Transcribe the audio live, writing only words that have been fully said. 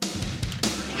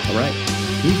All right.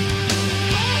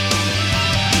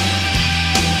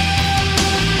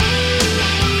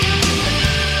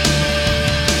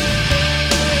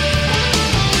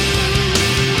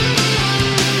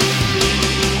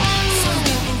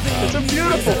 It's a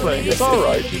beautiful thing. It's all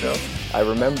right, I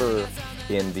remember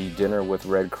in the Dinner with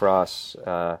Red Cross,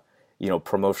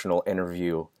 promotional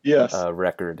interview Yes.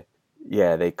 record,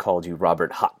 they called you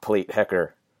Robert Hot Plate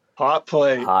Hecker. Hot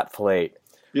plate. Hot Plate.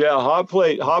 Yeah, hot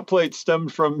plate. Hot plate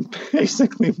stemmed from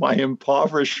basically my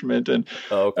impoverishment, and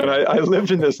Okay. I lived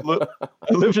in this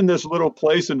I lived in this little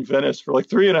place in Venice for like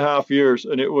 3.5 years,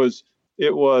 and it was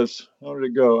how did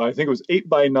it go? I think it was 8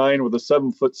 by 9 with a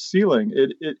 7-foot ceiling.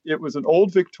 It was an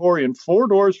old Victorian, 4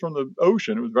 doors from the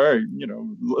ocean. It was very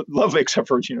lovely, except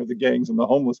for the gangs and the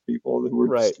homeless people who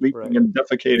were sleeping and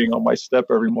defecating on my step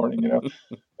every morning.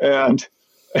 And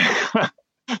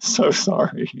so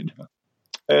sorry.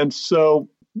 And so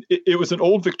it was an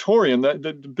old Victorian.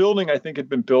 The building, I think, had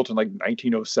been built in like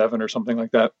 1907 or something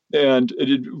like that. And it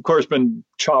had, of course, been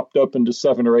chopped up into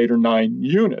 7 or 8 or 9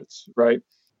 units, right?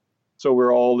 So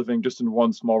we're all living just in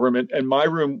one small room. And my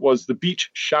room was the beach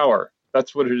shower.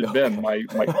 That's what it had been. I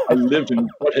lived in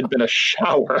what had been a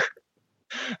shower.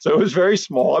 So it was very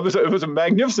small. It was a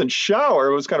magnificent shower.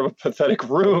 It was kind of a pathetic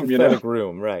room, Pathetic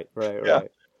room, right. Yeah.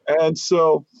 And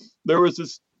so there was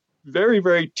this very,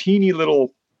 very teeny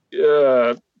little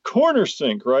corner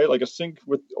sink, right? Like a sink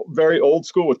with very old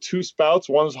school with 2 spouts.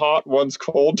 One's hot, one's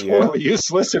cold. Totally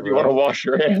useless if you want to wash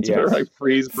your hands. Yes. Right?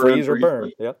 Freeze or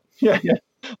burn. Yep. Yeah.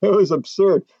 It was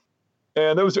absurd.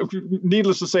 And there was,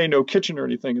 needless to say, no kitchen or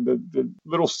anything. And the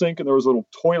little sink, and there was a little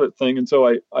toilet thing. And so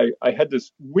I had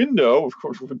this window, of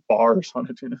course, with bars on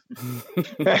it.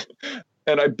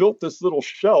 And I built this little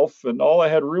shelf, and all I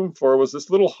had room for was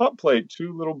this little hot plate,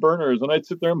 2 little burners. And I'd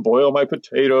sit there and boil my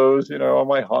potatoes, on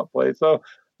my hot plate. So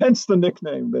hence the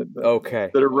nickname that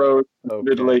arose in the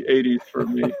mid to late 80s for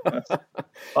me.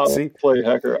 Hot plate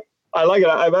Hecker. I like it.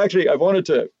 I've wanted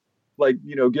to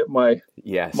get my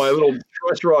little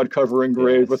truss rod cover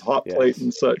engraved with hot plate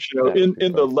and such, in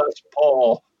the Les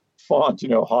Paul font,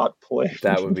 hot plate.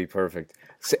 That would be perfect.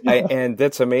 And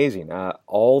that's amazing.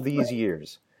 All these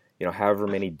years, however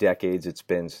many decades it's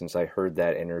been since I heard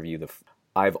that interview,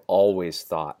 I've always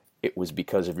thought it was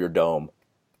because of your dome.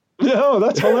 No,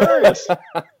 that's hilarious.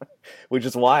 Which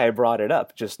is why I brought it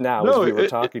up just now as we were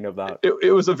talking about.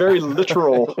 It was a very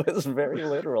literal. It was very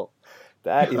literal.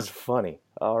 That is funny.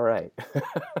 All right.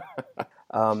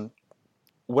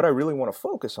 What I really want to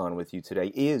focus on with you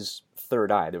today is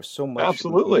Third Eye. There's so much.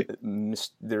 Absolutely.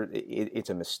 It's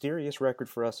a mysterious record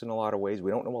for us in a lot of ways.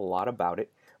 We don't know a lot about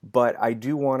it. But I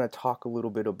do want to talk a little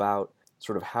bit about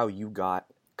sort of how you got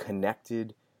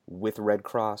connected with Red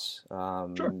Cross,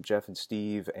 Jeff and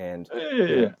Steve, and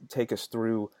take us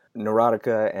through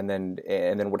Neurotica, and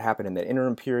then what happened in the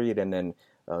interim period, and then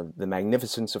the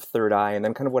magnificence of Third Eye, and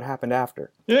then kind of what happened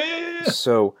after. Yeah.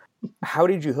 So how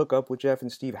did you hook up with Jeff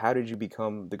and Steve? How did you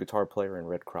become the guitar player in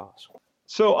Red Cross?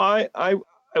 So I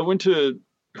went to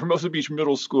Hermosa Beach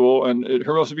Middle School, and at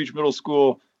Hermosa Beach Middle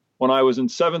School, when I was in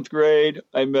 7th grade,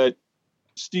 I met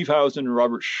Steve Housen and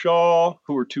Robert Shaw,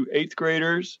 who were 2 8th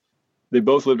graders. They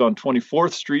both lived on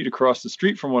 24th Street across the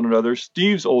street from one another.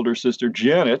 Steve's older sister,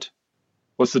 Janet,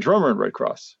 was the drummer in Red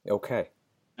Cross. Okay.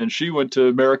 And she went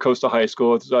to Maricosta High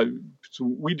School. So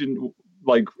we didn't,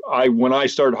 when I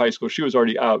started high school, she was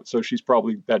already out. So she's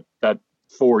probably that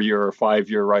 4-year or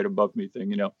 5-year right above me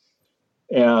thing,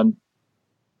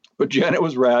 But Janet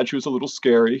was rad. She was a little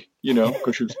scary,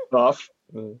 because she was tough.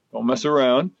 Don't mess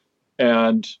around.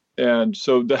 And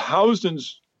so the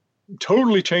Housens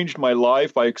totally changed my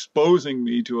life by exposing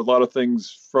me to a lot of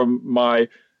things from my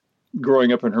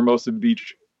growing up in Hermosa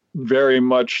Beach, very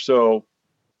much so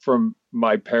from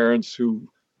my parents who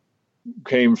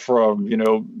came from,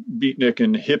 beatnik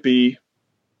and hippie.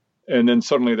 And then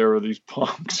suddenly there were these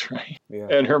punks, right? Yeah.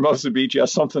 And Hermosa Beach,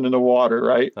 something in the water,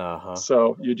 right? Uh-huh.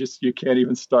 So you can't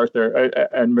even start there.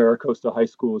 And Maricosta High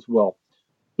School as well.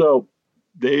 So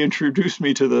they introduced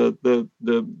me to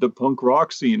the punk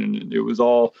rock scene, and it was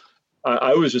all,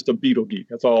 I was just a Beatle geek.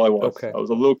 That's all I was. Okay. I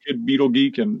was a little kid Beatle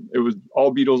geek, and it was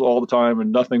all Beatles all the time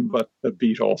and nothing but the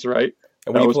Beatles, right?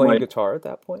 And were you playing guitar at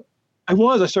that point? I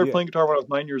started playing guitar when I was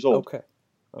 9 years old. Okay.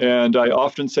 And I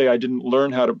often say I didn't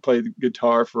learn how to play the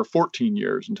guitar for 14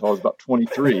 years until I was about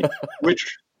 23,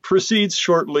 which precedes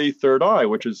shortly Third Eye,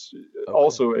 which is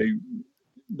also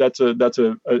that's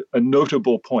a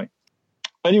notable point.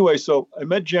 Anyway, so I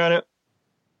met Janet,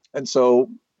 and so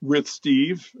with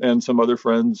Steve and some other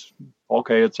friends, Paul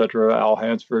Kay, etc., Al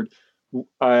Hansford,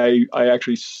 I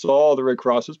actually saw the Red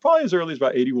Crosses probably as early as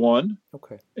about 81.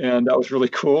 Okay. And that was really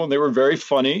cool. And they were very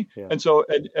funny. Yeah. And so,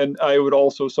 and I would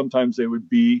also, sometimes they would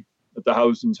be at the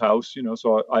Housen's house,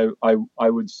 so I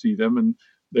would see them, and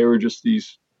they were just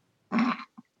these,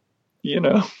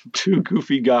 two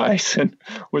goofy guys and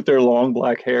with their long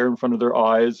black hair in front of their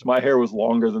eyes. My hair was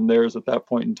longer than theirs at that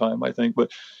point in time, I think.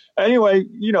 But anyway,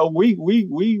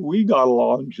 we got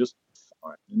along just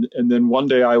fine. And then one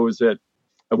day I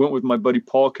went with my buddy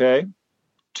Paul Kay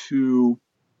to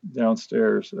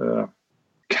downstairs,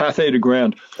 Cathay de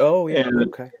Grande. Oh, yeah. And,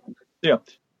 okay. Yeah.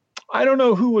 I don't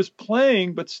know who was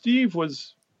playing, but Steve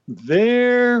was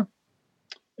there.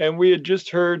 And we had just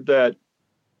heard that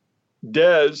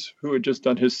Dez, who had just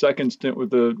done his second stint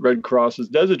with the Red Crosses,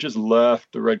 Dez had just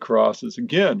left the Red Crosses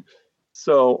again.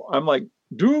 So I'm like,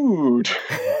 dude,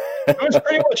 it was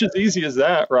pretty much as easy as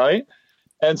that, right?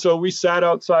 And so we sat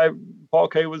outside. Paul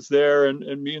Kay was there,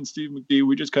 and me and Steve McD,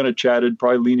 we just kind of chatted,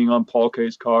 probably leaning on Paul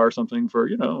Kay's car or something for,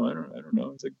 I don't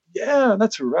know. It's like, yeah,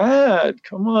 that's rad.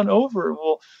 Come on over.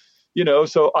 Well,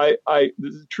 so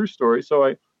this is a true story. So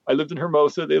I lived in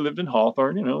Hermosa. They lived in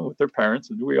Hawthorne, with their parents,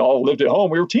 and we all lived at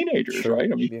home. We were teenagers, Sure. right?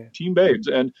 I mean, Yeah. teen babes.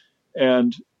 And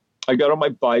I got on my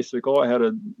bicycle. I had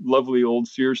a lovely old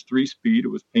Sears 3-speed. It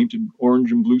was painted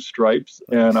orange and blue stripes.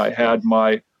 And I had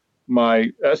my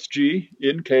SG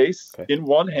in case in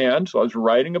one hand. So I was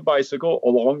riding a bicycle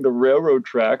along the railroad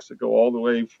tracks that go all the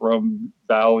way from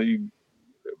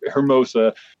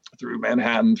Hermosa through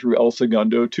Manhattan, through El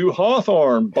Segundo to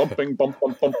Hawthorne, bumping, bump,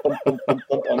 bump, bump, bump, bump, bump,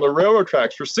 bump on the railroad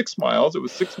tracks for 6 miles. It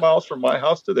was 6 miles from my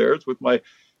house to theirs with my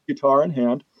guitar in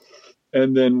hand.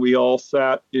 And then we all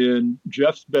sat in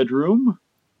Jeff's bedroom,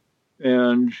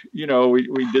 and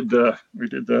we did the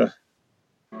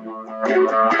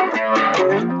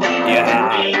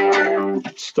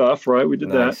stuff, right? We did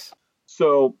Nice. that.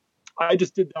 So I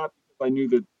just did that because I knew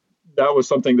that was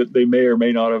something that they may or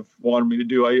may not have wanted me to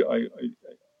do. I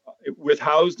with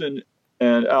Housden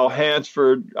and Al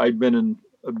Hansford, I'd been in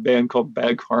a band called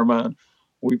Bad Karma, and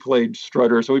we played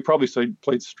Strutter. So we probably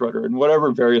played Strutter and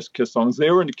whatever various Kiss songs.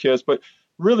 They were into Kiss, but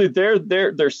really their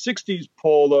 60s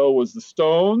pull though was the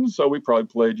Stones. So we probably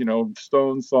played,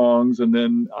 Stones songs, and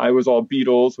then I was all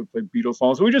Beatles. We played Beatles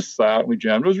songs. So we just sat and we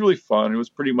jammed. It was really fun. It was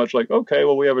pretty much like, okay,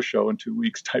 well, we have a show in 2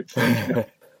 weeks type thing.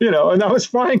 And that was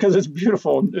fine because it's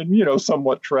beautiful and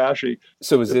somewhat trashy.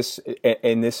 So is this,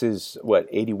 and this is what,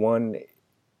 81?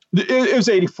 It was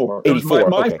 84. 84. It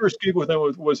was my okay. first gig with them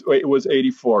was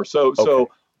 84. So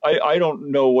I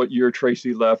don't know what year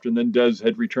Tracy left, and then Dez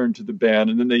had returned to the band,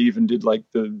 and then they even did like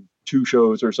the 2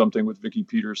 shows or something with Vicky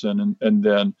Peterson, and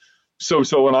then so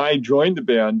when I joined the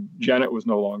band, Janet was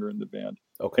no longer in the band,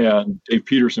 and Dave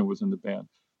Peterson was in the band.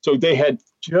 So they had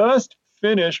just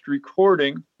finished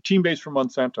recording Team Bass from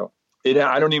Monsanto.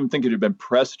 I don't even think it had been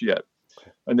pressed yet.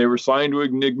 And they were signed to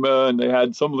Enigma, and they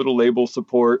had some little label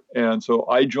support. And so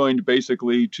I joined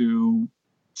basically to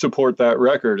support that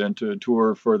record and to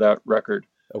tour for that record.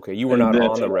 Okay, you were not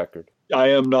on the record. I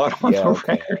am not on the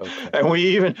record.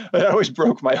 Okay. And that always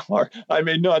broke my heart. I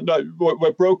mean, not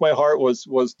what broke my heart was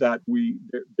that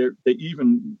they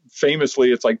even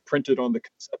famously, it's like printed on the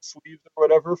cassette sleeves or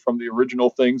whatever from the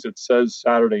original things. It says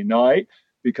Saturday Night,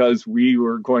 because we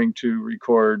were going to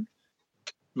record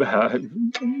I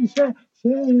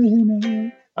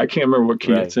can't remember what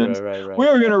key it's in. Right. We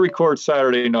were going to record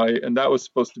Saturday Night, and that was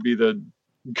supposed to be the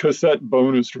cassette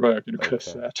bonus track in a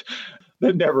cassette.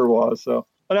 That never was. So,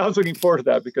 and I was looking forward to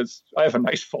that because I have a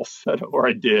nice falsetto, or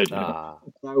I did. I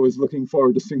was looking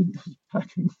forward to singing those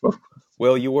backing vocals.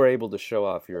 Well, you were able to show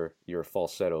off your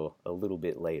falsetto a little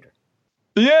bit later.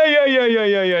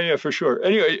 Yeah, for sure.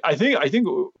 Anyway, I think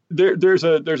there's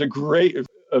a great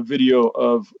video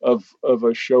of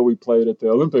a show we played at the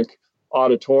Olympic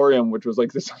Auditorium, which was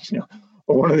like this,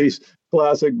 one of these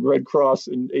classic Red Cross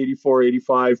in 84,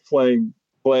 85 playing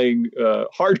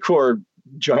hardcore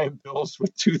giant bills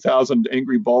with 2,000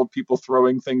 angry bald people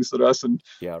throwing things at us, and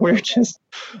we're just,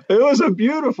 it was a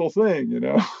beautiful thing,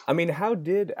 I mean, how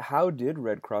did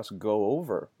Red Cross go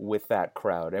over with that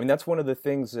crowd? I mean, that's one of the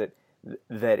things that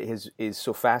is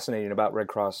so fascinating about Red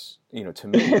Cross, to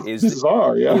me, is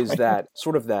bizarre, is that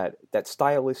sort of that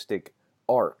stylistic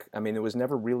arc. I mean, it was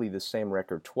never really the same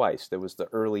record twice. There was the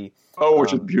early,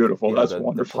 which is beautiful. That's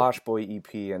wonderful. The Posh Boy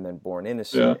EP, and then Born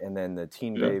Innocent, and then the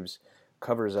Teen Babes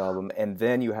covers album, and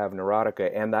then you have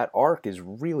Neurotica, and that arc is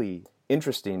really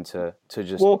interesting to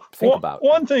just think about.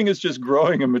 One thing is just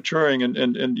growing and maturing,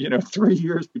 and 3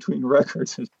 years between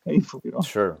records is painful.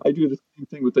 Sure. I do the same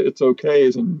thing with the It's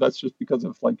Okays, and that's just because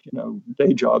of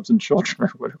day jobs and children or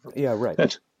whatever. Yeah, right.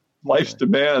 And life's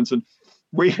demands, and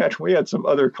we had some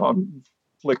other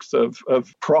conflicts of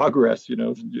progress,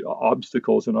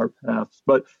 obstacles in our paths.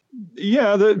 But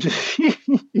yeah, there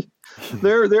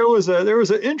was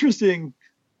an interesting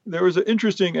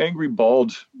angry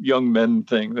bald young men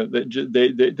thing that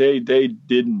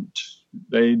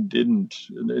they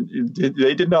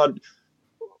did not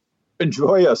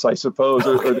enjoy us, I suppose,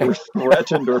 or they were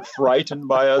threatened or frightened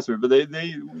by us, or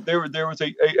there was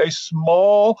a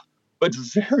small but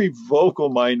very vocal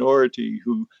minority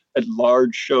who, at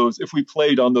large shows, if we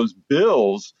played on those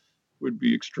bills, would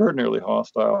be extraordinarily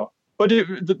hostile. But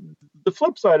the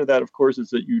flip side of that, of course,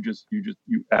 is that you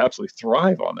absolutely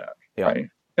thrive on that, Yeah. right?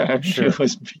 Sure. It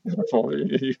was beautiful.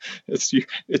 It's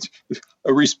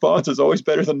a response is always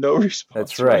better than no response.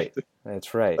 That's right.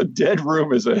 That's right. A dead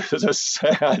room is a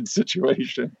sad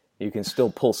situation. You can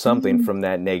still pull something from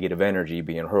that negative energy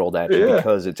being hurled at you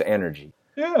because it's energy.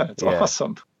 Yeah, it's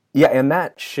awesome. Yeah, and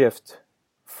that shift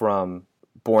from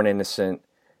Born Innocent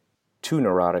to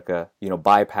Neurotica,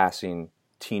 bypassing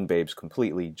Teen Babes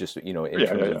completely, just in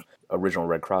terms of original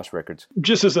Red Cross records.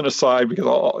 Just as an aside, because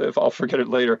I'll forget it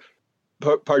later.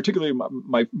 Particularly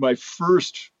my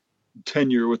first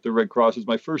tenure with the Red Cross is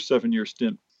my first 7-year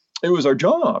stint. It was our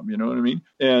job, you know what I mean?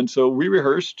 And so we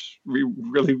rehearsed. We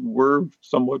really were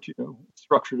somewhat,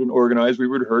 structured and organized. We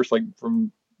would rehearse like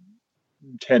from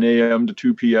 10 a.m. to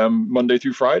 2 p.m. Monday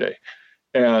through Friday.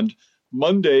 And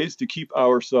Mondays, to keep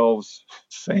ourselves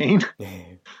sane,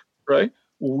 right,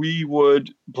 we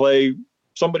would play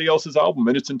somebody else's album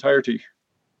in its entirety.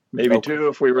 Maybe two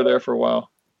if we were there for a while.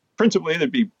 Principally,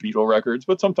 there'd be Beatle records,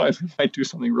 but sometimes we might do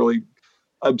something really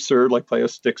absurd, like play a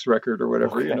Styx record or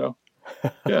whatever,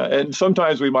 Yeah, and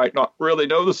sometimes we might not really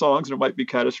know the songs, and it might be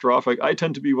catastrophic. I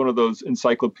tend to be one of those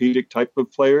encyclopedic type of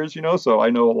players, so I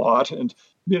know a lot, and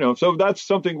so that's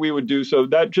something we would do. So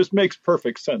that just makes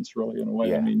perfect sense, really, in a way.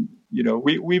 Yeah. I mean,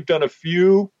 we've done a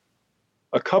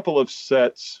couple of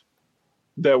sets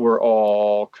that were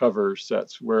all cover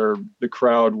sets where the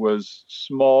crowd was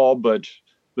small, but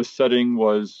the setting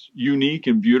was unique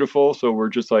and beautiful. So we're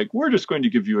just going to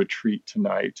give you a treat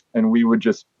tonight. And we would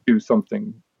just do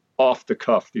something off the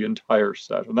cuff the entire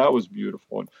set. And that was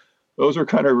beautiful. And those were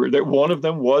one of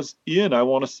them was I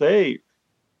want to say,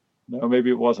 no, maybe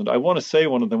it wasn't. I want to say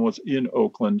one of them was in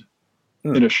Oakland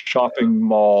in a shopping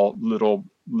mall, little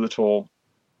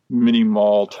mini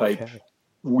mall type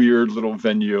weird little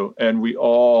venue. And we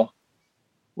all,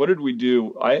 what did we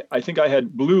do? I think I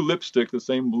had blue lipstick, the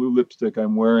same blue lipstick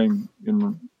I'm wearing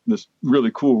in this really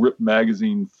cool Rip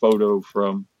magazine photo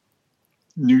from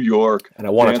New York. And I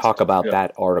want to talk about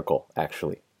that article,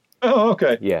 actually. Oh,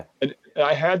 okay. Yeah. And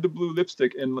I had the blue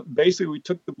lipstick, and basically we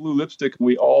took the blue lipstick and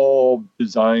we all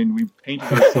we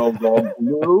painted ourselves all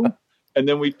blue, and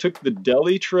then we took the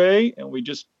deli tray and we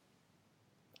just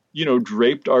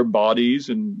draped our bodies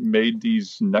and made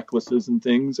these necklaces and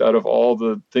things out of all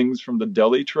the things from the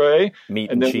deli tray. Meat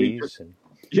and cheese. And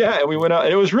we went out.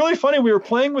 And it was really funny. We were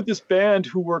playing with this band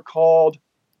who were called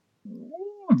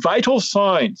Vital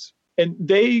Signs. And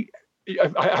I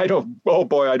don't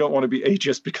want to be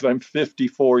ageist because I'm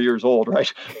 54 years old,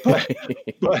 right?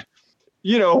 But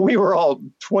we were all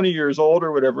 20 years old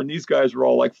or whatever, and these guys were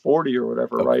all like 40 or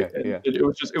whatever, right? And it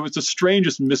was the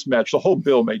strangest mismatch. The whole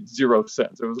bill made zero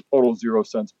sense. It was a total 0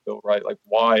 cents bill, right? Like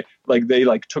why? Like they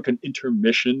took an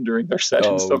intermission during their set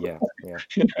and stuff. Yeah.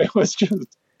 It was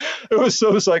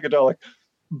so psychedelic.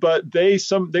 But they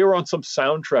were on some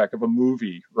soundtrack of a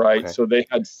movie, right? Okay. So they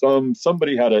had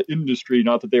somebody had an industry,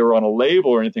 not that they were on a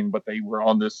label or anything, but they were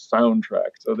on this soundtrack.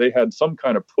 So they had some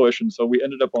kind of push. And so we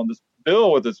ended up on this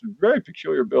bill with this very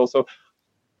peculiar bill. So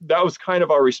that was kind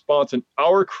of our response. And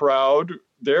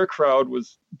their crowd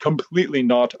was completely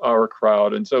not our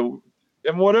crowd. And so,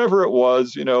 and whatever it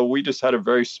was, we just had a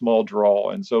very small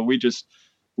draw. And so we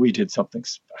did something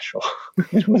special.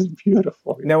 It was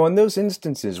beautiful. Now, in those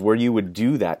instances where you would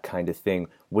do that kind of thing,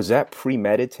 was that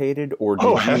premeditated or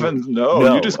did heavens,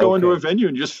 no. You just go into a venue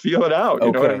and just feel it out.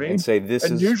 You know what I mean? And say,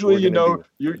 usually, you got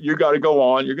to go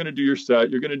on. You're going to do your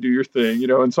set. You're going to do your thing.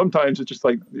 And sometimes it's just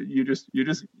like you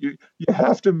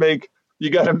have to you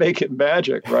got to make it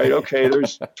magic, right? Okay,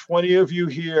 there's 20 of you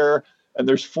here, and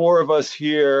there's 4 of us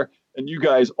here. And you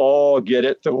guys all get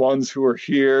it, the ones who are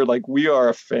here. Like, we are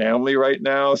a family right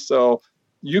now. So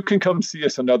you can come see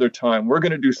us another time. We're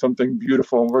going to do something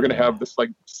beautiful. And we're going to have this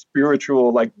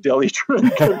spiritual, deli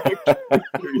drink.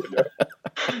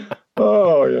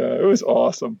 Oh, yeah. It was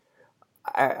awesome.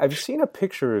 I've seen a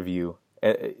picture of you,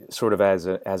 sort of as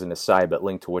an aside, but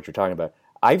linked to what you're talking about.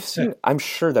 I'm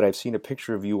sure that I've seen a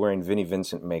picture of you wearing Vinnie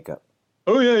Vincent makeup.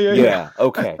 Oh, yeah. Yeah.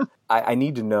 Okay. I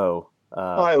need to know.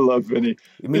 I love Vinny.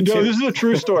 Me too. This is a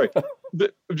true story.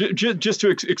 just to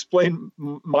explain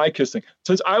my kissing,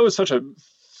 since I was such a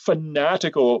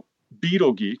fanatical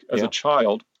Beatle geek as a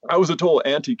child, I was a total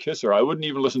anti-kisser. I wouldn't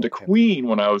even listen to Queen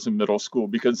when I was in middle school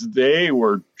because they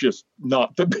were just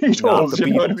not the Beatles. Not the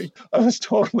you know Beatles. what I mean? I was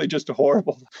totally just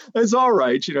horrible. It's all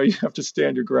right. You know, you have to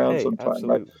stand your ground sometimes.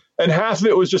 Right? And half of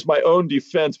it was just my own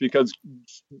defense because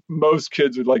most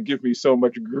kids would like give me so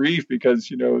much grief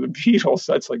because, you know, the Beatles,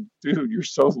 that's like, dude, you're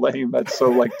so lame. That's so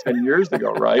like 10 years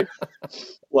ago, right?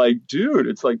 Like, dude,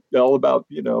 it's like all about,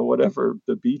 you know, whatever,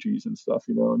 the Bee Gees and stuff,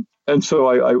 you know. And so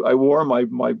I wore my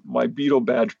Beatle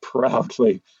badge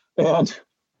proudly. And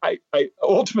I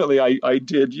ultimately I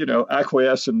did, you know,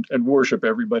 acquiesce and worship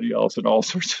everybody else and all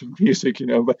sorts of music, you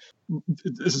know. But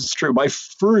this is true. My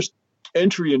first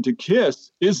entry into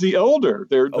Kiss is The Elder.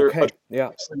 They're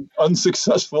an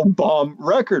unsuccessful bomb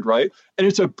record, right? And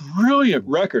it's a brilliant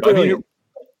record. Brilliant. I mean,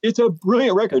 it's a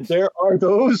brilliant record. There are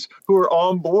those who are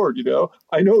on board, you know.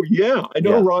 I know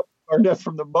Ron Arnett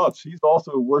from the Muffs. He's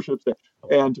also worships it.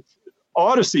 And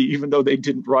Odyssey, even though they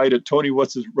didn't write it, Tony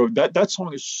Watts wrote that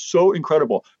song is so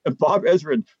incredible. And Bob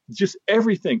Ezrin, just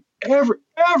everything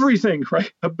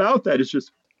right about that is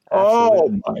just,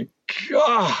 absolutely. Oh my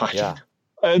God. Yeah.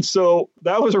 And so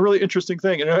that was a really interesting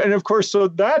thing. And of course, so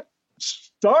that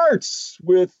starts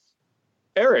with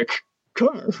Eric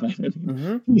Carr.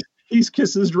 He's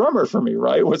Kiss's drummer for me,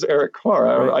 right? Was Eric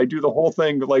Carr. Right. I do the whole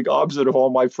thing like opposite of all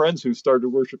my friends who started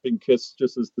worshiping Kiss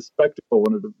just as the spectacle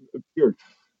when it appeared.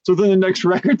 So then the next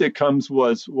record that comes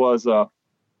was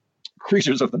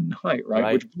Creatures of the Night,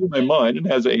 right? Which blew my mind and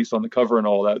has Ace on the cover and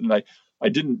all that. And I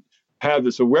didn't have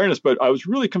this awareness, but I was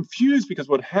really confused because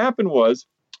what happened was,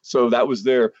 so that was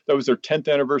their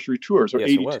 10th anniversary tour. So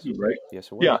 82, right? Yes,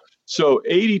 it was. Yeah. So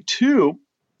 82,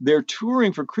 they're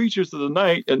touring for Creatures of the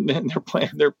Night, and then they're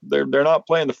playing. They're not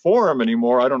playing the Forum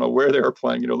anymore. I don't know where they were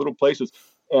playing. You know, little places.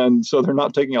 And so they're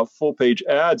not taking out full page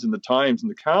ads in the Times and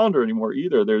the Calendar anymore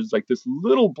either. There's like this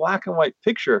little black and white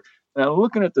picture, and I'm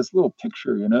looking at this little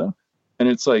picture, you know, and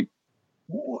it's like,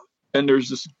 and there's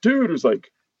this dude who's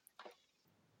like,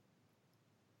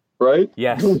 right?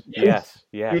 Yes.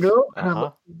 You know, and I'm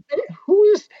like, who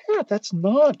is that? That's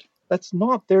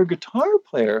not their guitar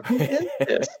player. Who is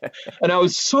this? And I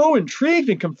was so intrigued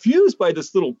and confused by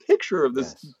this little picture of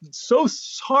this. Yes. It's so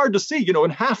hard to see, you know,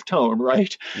 in halftone,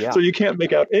 right? Yeah. So you can't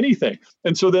make out anything.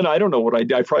 And so then I don't know what I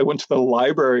did. I probably went to the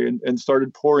library and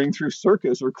started pouring through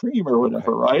Circus or Cream or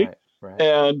whatever, right?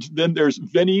 And then there's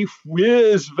Vinnie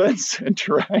Whiz Vincent,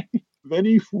 right?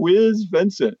 Vinnie Whiz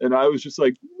Vincent. And I was just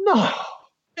like, no,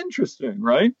 interesting,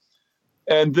 right?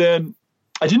 And then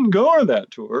I didn't go on that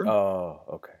tour. Oh,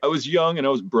 okay. I was young and I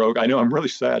was broke. I know, I'm really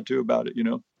sad too about it, you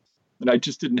know. And I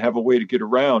just didn't have a way to get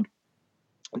around.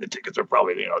 And the tickets are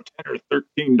probably, you know, $10 or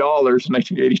 $13 in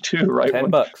 1982, right?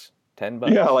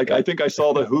 $10. Yeah, like I think I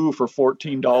saw the Who for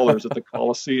 $14 at the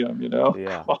Coliseum, you know.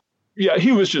 Yeah. Yeah,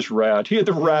 he was just rad. He had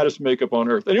the raddest makeup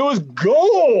on earth, and it was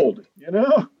gold, you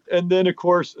know. And then of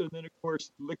course,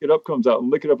 Lick It Up comes out, and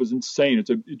Lick It Up is insane.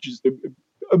 It's just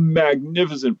a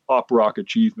magnificent pop rock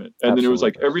achievement. And then it was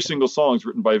like every single song is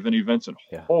written by Vinnie Vincent.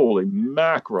 Yeah. Holy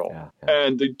mackerel. Yeah.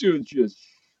 And the dude's just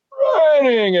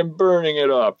writing and burning it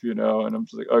up, you know. And I'm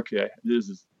just like, okay, this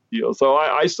is the deal. So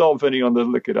I saw Vinnie on the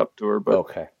Lick It Up tour, but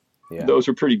those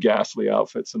were pretty ghastly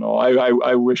outfits and all.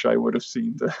 I wish I would have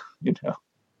seen the, you know,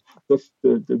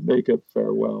 the makeup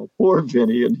farewell. Poor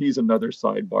Vinnie, and he's another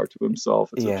sidebar to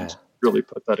himself. It's a just really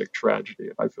pathetic tragedy.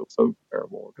 And I feel so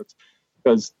terrible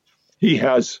because he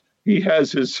has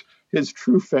his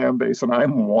true fan base, and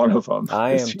I'm one of them.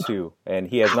 I am too, and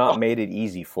he has not made it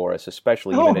easy for us,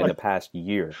 especially even in the past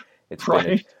year. It's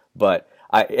been, but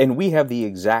we have the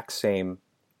exact same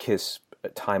Kiss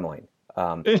timeline.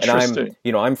 Interesting.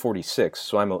 And I'm 46,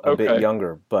 so I'm a bit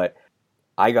younger, but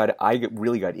I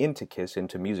really got into Kiss,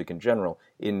 into music in general,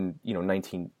 in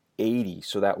 1980.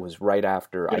 So that was right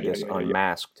after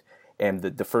Unmasked, and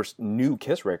the first new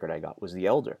Kiss record I got was The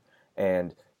Elder,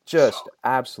 and just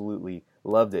absolutely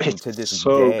loved it. And to this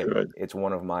day, it's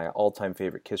one of my all-time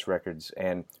favorite Kiss records,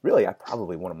 and really,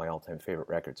 probably one of my all-time favorite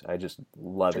records. I just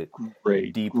love it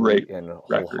deeply and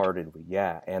wholeheartedly.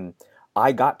 Yeah, and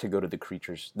I got to go to the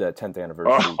Creatures, the 10th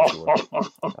anniversary tour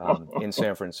in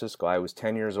San Francisco. I was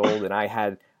 10 years old, and I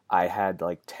had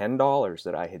like $10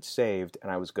 that I had saved,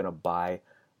 and I was going to buy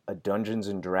a Dungeons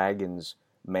and Dragons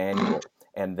manual.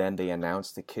 And then they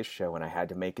announced the Kiss show, and I had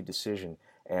to make a decision,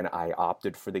 and I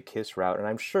opted for the Kiss route. And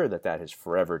I'm sure that has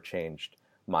forever changed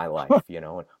my life, you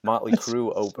know. And Motley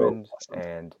Crue opened,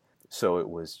 and so it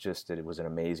was an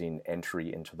amazing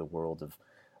entry into the world of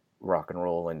rock and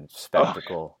roll and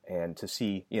spectacle, and to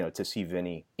see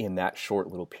Vinny in that short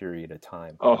little period of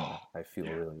time. I feel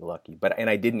really lucky. And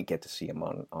I didn't get to see him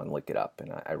on Lick It Up,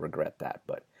 and I regret that.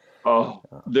 But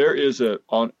there is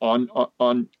on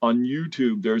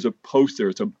YouTube. There's a poster.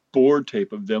 It's a board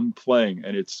tape of them playing,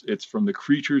 and it's from the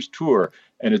Creatures tour,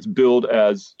 and it's billed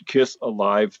as Kiss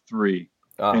Alive 3,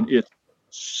 and it's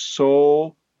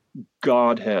so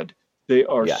Godhead. They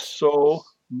are so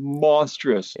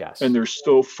monstrous, and they're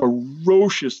so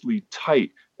ferociously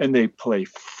tight, and they play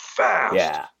fast.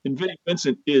 Yeah. And Vinnie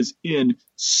Vincent is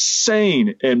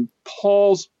insane, and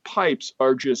Paul's pipes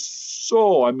are just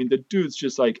so, I mean, the dude's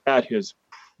just like at his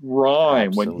prime.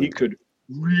 Absolutely. When he could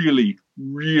really,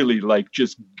 really like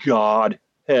just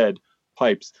Godhead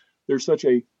pipes. They're such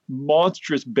a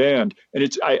monstrous band, and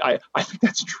it's I think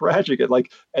that's tragic at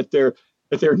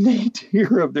their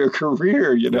nadir of their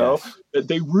career, that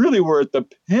they really were at the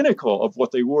pinnacle of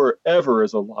what they were ever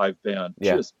as a live band.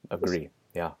 Yeah, agree.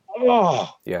 Yeah. Oh,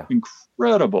 yeah.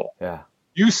 Incredible. Yeah.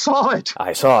 You saw it.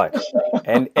 I saw it.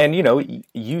 And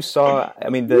you saw, I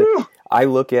mean, I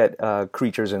look at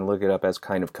Creatures and Look It Up as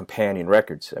kind of companion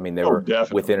records. I mean, they were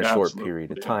within a short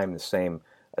period of time,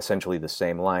 essentially the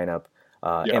same lineup,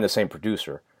 and the same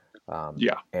producer.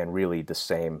 And really the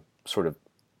same sort of,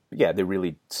 they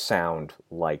really sound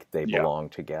like they belong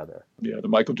together. Yeah, the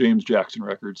Michael James Jackson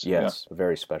records. Yes, a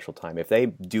very special time. If they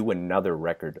do another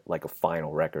record, like a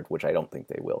final record, which I don't think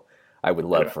they will, I would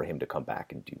love for him to come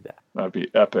back and do that. That'd be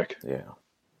epic. Yeah.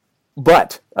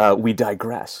 But we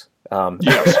digress.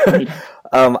 Yes.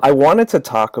 I wanted to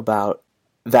talk about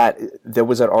that. There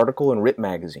was an article in Rip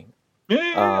Magazine.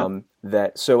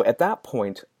 So at that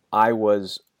point, I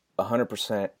was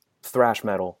 100% thrash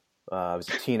metal. I was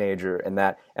a teenager, and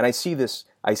I see this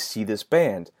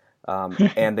band,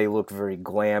 and they looked very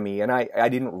glammy. And I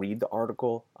didn't read the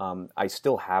article. I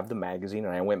still have the magazine,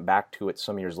 and I went back to it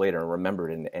some years later and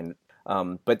remembered.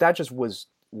 But that just was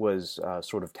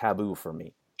sort of taboo for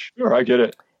me. Sure, I get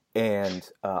it. And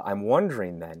I'm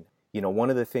wondering then, one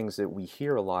of the things that we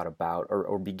hear a lot about,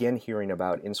 or begin hearing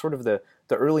about in sort of the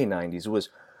early '90s, was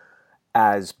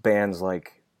as bands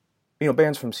like.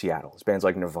 Bands from Seattle, bands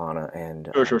like Nirvana and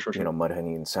sure.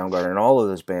 Mudhoney and Soundgarden, and all of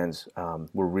those bands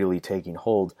were really taking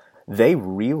hold. They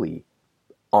really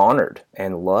honored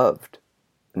and loved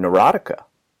Neurotica.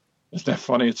 Isn't that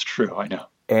funny? It's true. I know.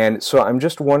 And so I'm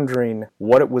just wondering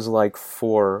what it was like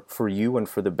for you and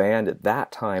for the band at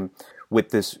that time, with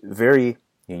this very.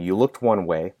 You looked one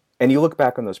way, and you look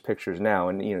back on those pictures now,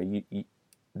 and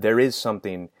there is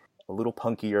something a little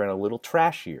punkier and a little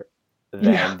trashier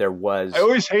than there was. I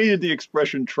always hated the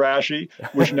expression trashy,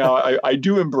 which now I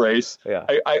do embrace. Yeah.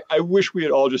 I wish we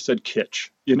had all just said kitsch,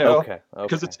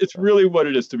 because it's really what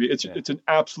it is to me. It's an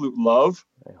absolute love,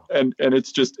 and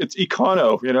it's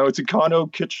econo, it's econo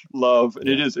kitsch love, and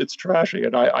it's trashy,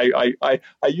 and I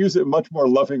use it much more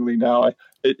lovingly now.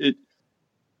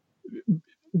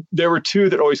 There were two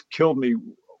that always killed me.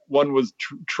 One was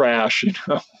trash, and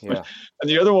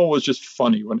the other one was just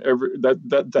funny. Whenever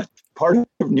that part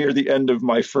of near the end of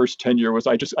my first tenure was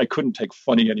I couldn't take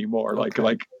funny anymore. Okay.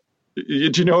 Like, do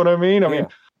you know what I mean? I mean,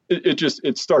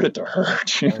 it started to hurt,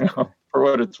 for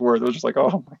what it's worth. It was just like,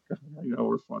 oh my God,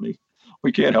 we're funny.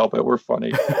 We can't help it. We're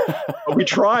funny. But we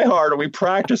try hard and we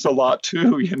practice a lot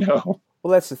too,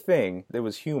 Well, that's the thing. There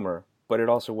was humor, but it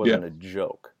also wasn't a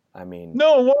joke. I mean,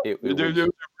 no, there's a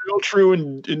real, true,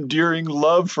 and endearing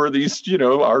love for these,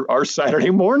 our Saturday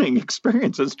morning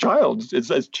experience as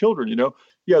as children,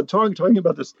 Yeah, talking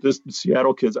about this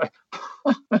Seattle kids,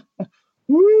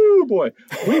 woo boy,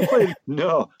 we played.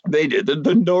 No, they did.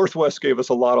 The Northwest gave us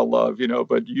a lot of love,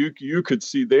 but you could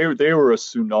see they were a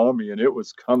tsunami, and it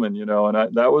was coming, and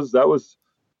that was.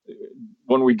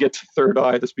 When we get to Third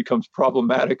Eye, this becomes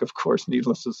problematic, of course,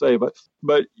 needless to say. But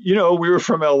we were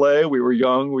from LA. We were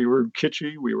young. We were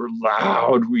kitschy. We were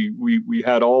loud. We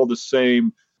had all the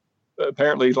same.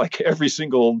 Apparently, like every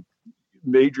single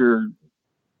major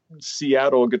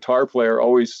Seattle guitar player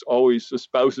always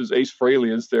espouses Ace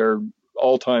Frehley as their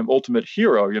all-time ultimate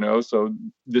hero. So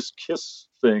this Kiss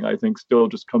thing, I think, still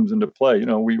just comes into play.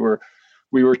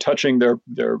 We were touching their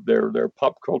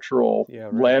pop cultural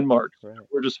landmarks. Right.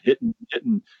 We're just hitting,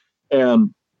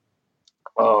 and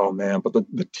oh man! But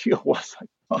the deal was like,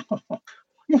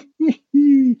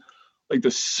 like the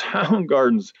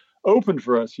Soundgardens opened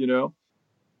for us,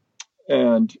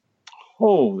 and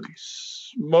holy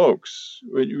smokes!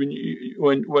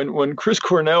 When Chris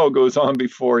Cornell goes on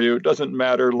before you, it doesn't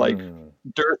matter like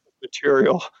dearth of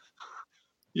material.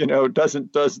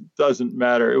 Doesn't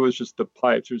matter. It was just the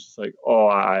pipes. It was just like, oh,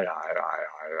 I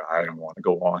don't want to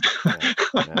go on.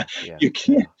 You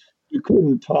can't. you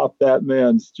couldn't top that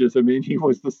man's just, I mean, he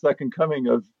was the second coming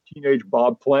of teenage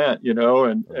Bob Plant,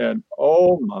 and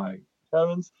oh my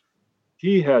heavens,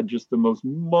 he had just the most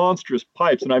monstrous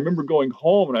pipes. And I remember going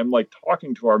home and I'm like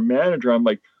talking to our manager. I'm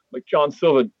like John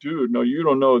Silva, dude, no, you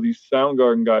don't know these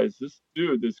Soundgarden guys. This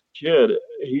kid,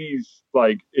 he's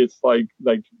like, it's like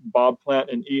Bob Plant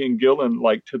and Ian Gillan,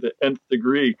 like to the nth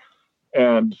degree.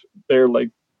 And they're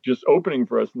like just opening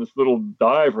for us in this little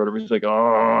dive or whatever. He's like,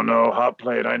 oh no, hot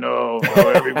plate, I know. Oh,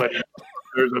 everybody,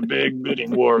 there's a big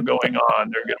bidding war going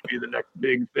on. They're going to be the next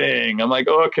big thing. I'm like,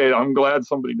 okay, I'm glad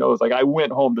somebody knows. Like I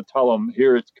went home to tell them,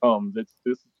 here it comes. It's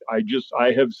this.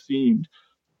 I have seen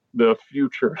the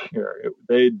future here.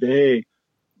 They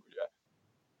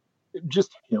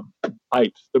just him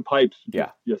the pipes.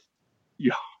 Yeah. Just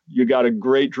you got a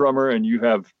great drummer and you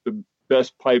have the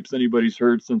best pipes anybody's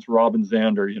heard since Robin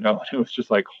Zander. It was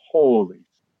just like, holy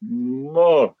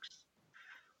smokes.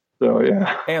 So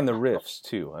yeah, and the riffs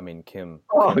too. I mean, Kim's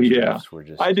yeah, riffs were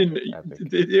just. I didn't.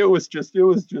 It was just.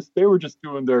 They were just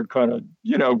doing their kind of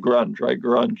grunge, right?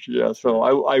 Grunge, yeah. So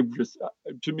I just,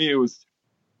 to me, it was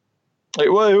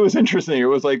interesting. It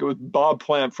was Bob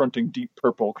Plant fronting Deep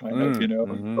Purple, kind of,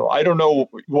 Mm-hmm. So I don't know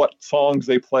what songs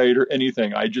they played or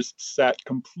anything. I just sat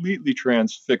completely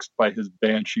transfixed by his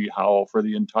banshee howl for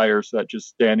the entire set, just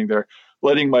standing there,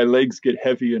 letting my legs get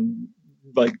heavy and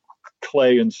like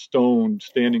clay and stone,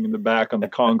 standing in the back on the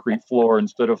concrete floor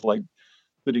instead of like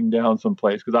sitting down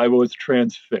someplace because I was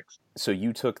transfixed. So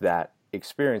you took that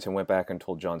experience and went back and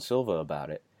told John Silva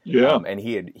about it. Yeah, and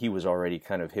he was already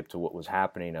kind of hip to what was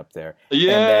happening up there.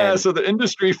 Yeah, so the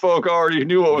industry folk already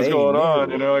knew what was going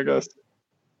on, I guess.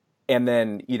 And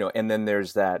then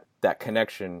there's that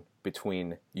connection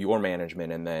between your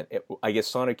management and then I guess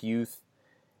Sonic Youth,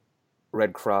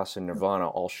 Red Cross, and Nirvana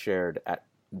all shared at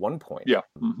one point. Yeah.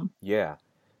 Mm-hmm. Yeah.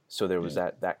 So there was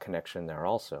that connection there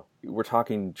also. We're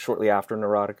talking shortly after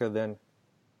Neurotica then?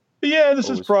 Yeah, this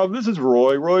is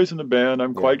Roy. Roy's in the band,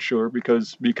 I'm quite sure,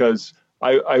 because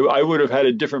I would have had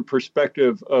a different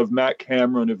perspective of Matt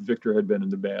Cameron if Victor had been in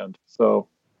the band. So,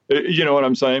 you know what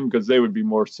I'm saying? Because they would be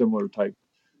more similar type.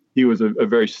 He was a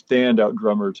very standout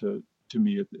drummer to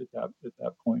me at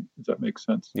that point. Does that make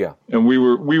sense? Yeah. And we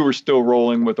were still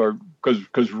rolling with our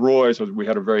because Roy. So we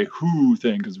had a very Who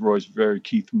thing because Roy's very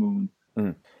Keith Moon.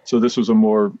 Mm. So this was a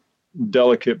more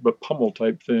delicate but pummel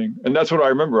type thing, and that's what I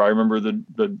remember. I remember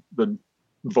the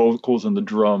vocals and the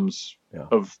drums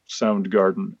of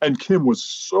Soundgarden, and Kim was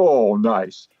so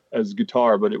nice as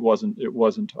guitar, but it wasn't.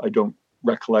 I don't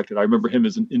recollect it. I remember him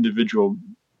as an individual,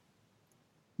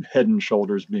 head and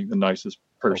shoulders being the nicest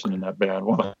person in that band,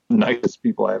 one of the nicest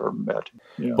people I ever met.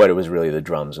 Yeah. But it was really the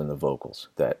drums and the vocals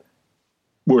that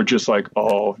were just like,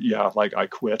 oh yeah, like I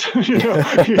quit.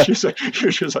 You're just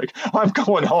like, I'm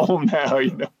going home now.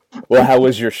 Well, how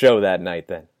was your show that night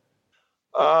then?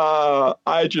 I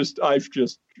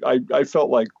felt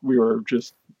like we were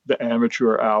just the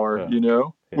amateur hour,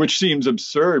 which seems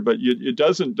absurd, but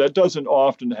that doesn't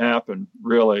often happen,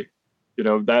 really.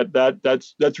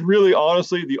 That's really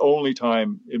honestly the only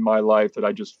time in my life that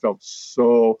I just felt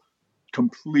so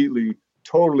completely,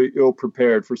 totally ill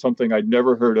prepared for something I'd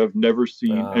never heard of, never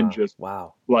seen, and just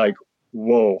like,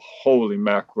 whoa, holy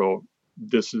mackerel,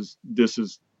 this is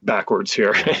backwards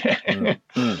here. I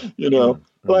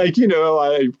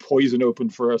Poison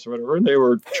opened for us or whatever, and they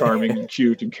were charming and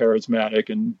cute and charismatic,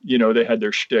 and they had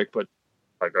their shtick, but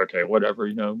like, okay,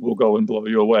 whatever, we'll go and blow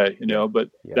you away, but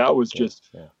that was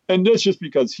just, and that's just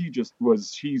because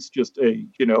he's just a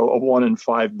 1 in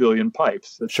 5 billion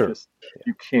pipes. That's just,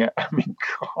 you can't, I mean,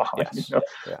 God,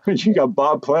 you got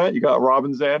Bob Plant, you got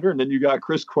Robin Zander, and then you got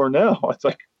Chris Cornell. It's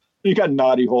like, you got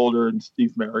Noddy Holder and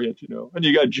Steve Marriott, and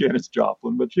you got Janis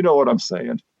Joplin, but you know what I'm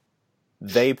saying.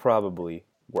 They probably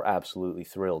were absolutely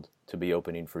thrilled to be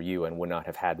opening for you and would not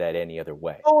have had that any other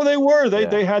way. Oh, they were.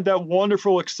 They had that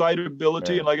wonderful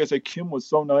excitability. And like I said, Kim was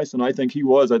so nice, and I think he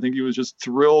was just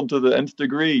thrilled to the nth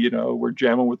degree. We're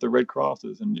jamming with the Red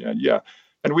Crosses, and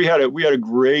and we had a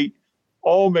great,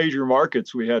 all major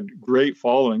markets. We had great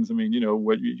followings. I mean,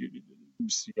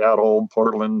 Seattle,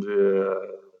 Portland,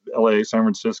 LA, San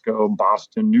Francisco,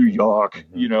 Boston, New York,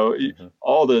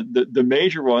 all the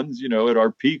major ones, at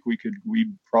our peak,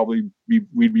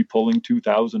 we'd be pulling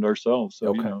 2,000 ourselves.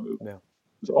 So, it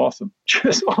was awesome.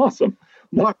 Just awesome.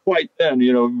 Not quite then,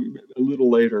 a little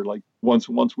later, like once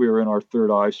we were in our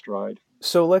Third Eye stride.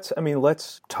 So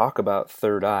let's talk about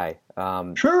Third Eye.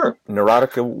 Sure.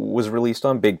 Neurotica was released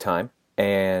on Big Time.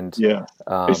 And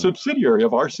a subsidiary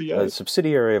of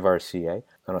RCA.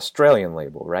 An Australian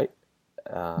label, right?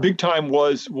 Big Time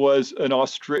was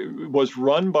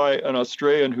run by an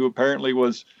Australian who apparently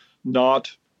was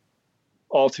not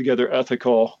Altogether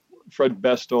Ethical, Fred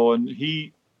Bestel, and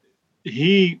he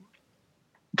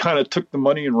kind of took the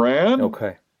money and ran.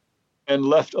 Okay. And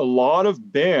left a lot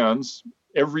of bands,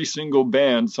 every single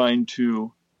band signed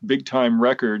to Big Time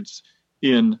Records,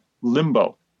 in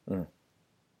limbo.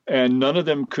 And none of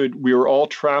them we were all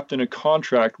trapped in a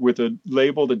contract with a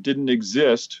label that didn't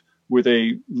exist, with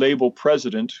a label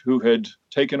president who had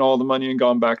taken all the money and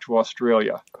gone back to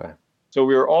Australia. Okay. So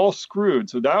we were all screwed.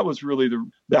 So that was really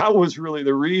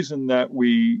the reason that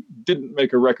we didn't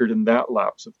make a record in that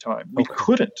lapse of time. We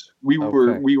couldn't. We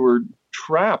were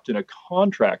trapped in a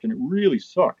contract, and it really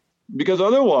sucked. Because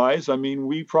otherwise, I mean,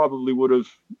 we probably would have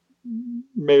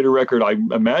made a record, I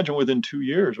imagine, within 2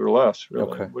 years or less.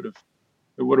 Really,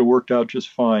 it would have worked out just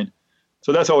fine.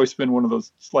 So that's always been one of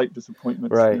those slight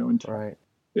disappointments. Right. Right.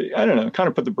 I don't know. Kind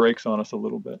of put the brakes on us a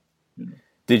little bit.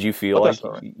 Did you feel like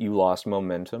you lost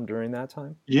momentum during that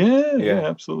time? Yeah,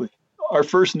 absolutely. Our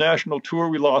first national tour,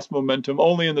 we lost momentum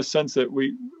only in the sense that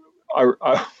our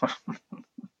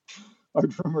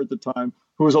drummer at the time,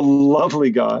 who was a lovely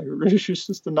guy, he was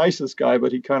just the nicest guy,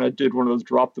 but he kind of did one of those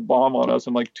drop the bomb on us.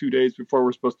 And like 2 days before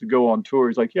we're supposed to go on tour,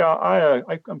 he's like, "Yeah,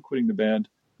 I'm quitting the band."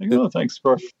 I go, "Oh, thanks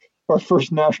for our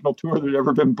first national tour that had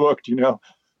ever been booked,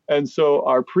 And so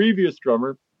our previous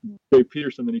drummer, Dave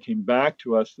Peterson, then he came back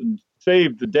to us and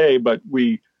saved the day, but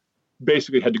we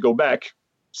basically had to go back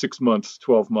 6 months,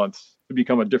 12 months to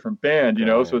become a different band,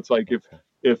 So it's like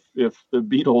if the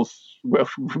Beatles, well,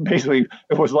 basically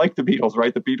it was like the Beatles,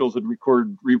 right? The Beatles had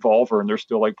recorded Revolver and they're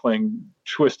still like playing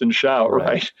Twist and Shout,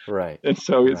 right? Right. And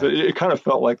so it kind of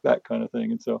felt like that kind of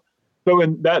thing. And so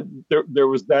in that there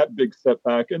was that big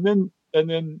setback, and then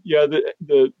yeah,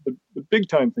 the Big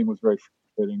Time thing was very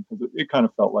frustrating because it kind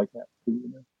of felt like that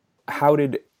too, How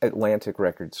did Atlantic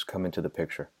Records come into the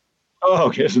picture?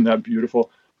 Oh, isn't that beautiful?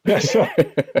 Yeah, so,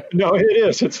 no, it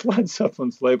is. It's Led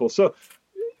Zeppelin's label. So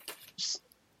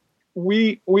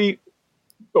we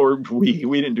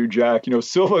didn't do jack.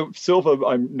 Silva,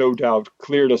 I'm no doubt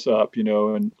cleared us up.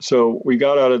 And so we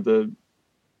got out of the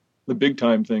Big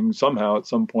Time thing somehow. At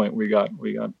some point, we got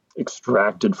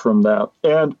extracted from that.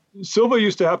 And Silva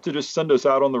used to have to just send us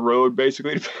out on the road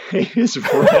basically to pay his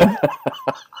rent.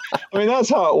 I mean, that's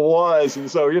how it was. And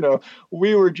so,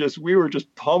 we were just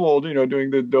pummeled,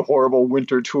 doing the horrible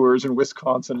winter tours in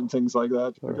Wisconsin and things like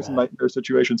that. It was nightmare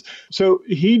situations. So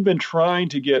he'd been trying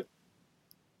to get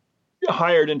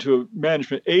hired into a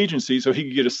management agency so he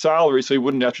could get a salary so he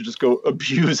wouldn't have to just go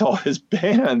abuse all his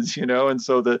bands, And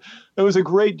so it was a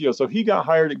great deal. So he got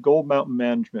hired at Gold Mountain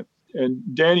Management. And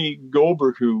Danny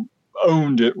Goldberg, who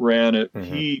owned it, ran it,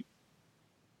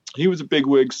 he was a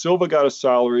bigwig. Silva got a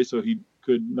salary, so he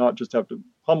could not just have to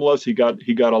pummel us. He got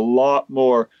a lot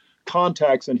more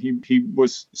contacts, and he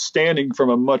was standing from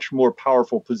a much more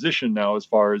powerful position now, as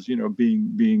far as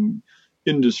being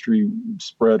industry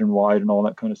spread and wide and all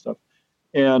that kind of stuff.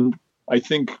 And I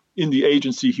think in the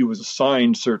agency he was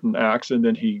assigned certain acts, and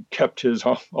then he kept his,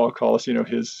 I'll call us,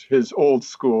 his old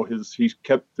school. He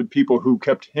kept the people who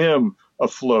kept him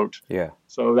afloat. Yeah.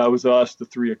 So that was us, the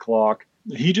 3 o'clock.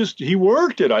 He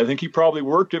worked it. I think he probably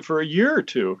worked it for a year or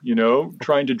two,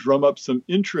 trying to drum up some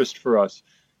interest for us.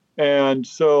 And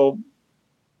so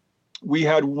we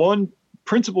had one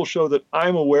principal show that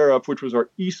I'm aware of, which was our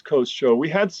East Coast show. We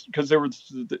had, because there was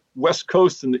the West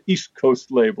Coast and the East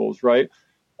Coast labels, right?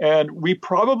 And we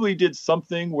probably did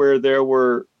something where there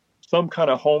were some kind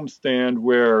of homestand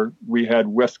where we had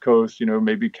West Coast,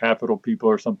 maybe Capitol people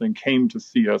or something came to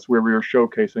see us where we were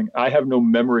showcasing. I have no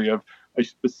memory of a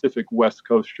specific West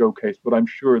Coast showcase, but I'm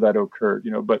sure that occurred,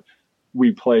 but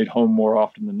we played home more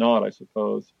often than not, I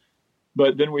suppose.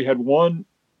 But then we had one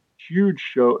huge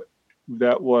show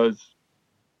that was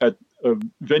at a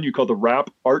venue called the Rap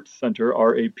Arts Center,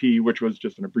 RAP, which was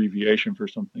just an abbreviation for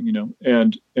something,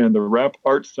 and the Rap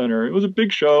Arts Center, it was a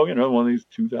big show, one of these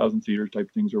 2,000 seater type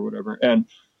things or whatever. And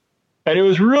it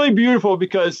was really beautiful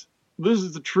because this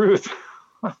is the truth,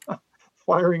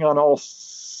 firing on all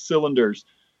cylinders.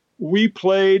 We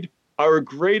played our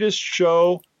greatest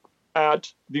show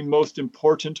at the most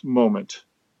important moment.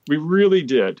 We really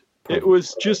did. It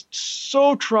was just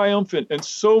so triumphant and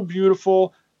so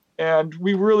beautiful. And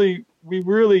we really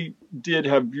did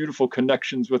have beautiful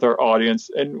connections with our audience,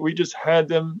 and we just had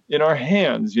them in our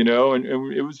hands, and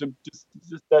it was just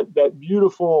that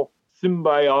beautiful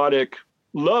symbiotic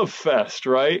love fest,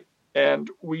 right? And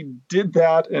we did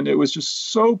that, and it was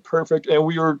just so perfect. And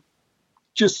we were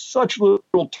just such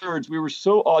little turds. We were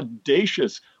so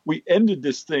audacious. We ended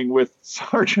this thing with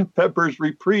Sgt. Pepper's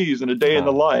Reprise and A Day in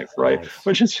the Life, right? Nice.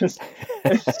 Which is just,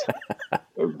 God,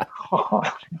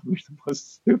 we're the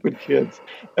most stupid kids.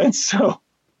 And so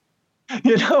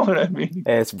You know what I mean?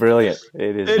 It's brilliant.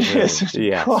 It is It brilliant. is.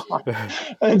 Yes. God.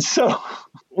 And so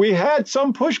we had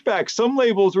some pushback. Some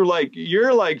labels were like,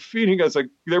 you're like feeding us, like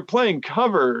they're playing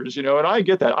covers, and I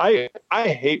get that. I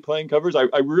hate playing covers. I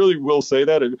really will say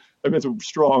that. I mean, it's a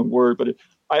strong word, but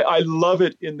I love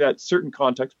it in that certain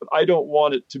context, but I don't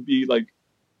want it to be like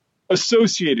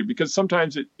associated, because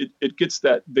sometimes it gets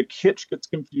that the kitsch gets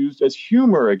confused as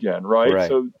humor again, right? Right.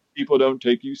 So people don't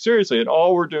take you seriously. And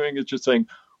all we're doing is just saying,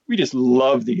 we just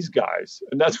love these guys.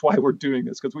 And that's why we're doing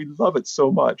this, because we love it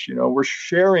so much. We're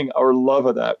sharing our love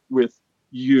of that with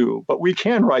you, but we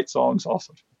can write songs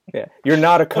also. Yeah. You're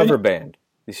not a cover band.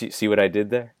 You see what I did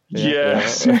there?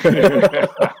 Yes.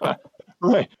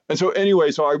 Right. And so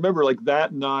anyway, so I remember like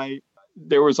that night,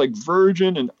 there was like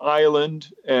Virgin and Island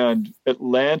and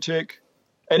Atlantic.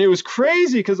 And it was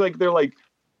crazy because like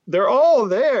they're all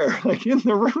there, like in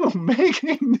the room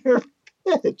making their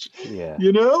pitch. Yeah.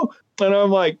 And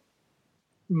I'm like,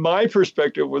 my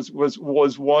perspective was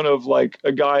one of like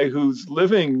a guy who's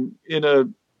living in a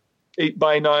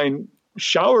 8x9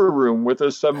 shower room with a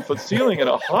 7-foot ceiling and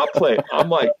a hot plate. I'm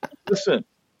like, listen,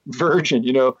 Virgin,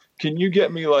 can you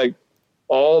get me like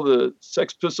all the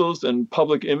Sex Pistols and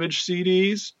Public Image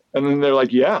CDs? And then they're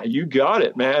like, yeah, you got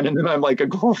it, man. And then I'm like, I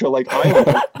go for like, you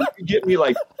can get me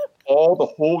like all the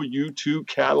whole U2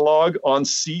 catalog on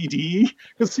CD,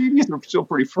 because CDs are still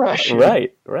pretty fresh.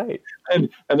 Right. And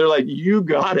they're like, you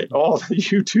got it, all the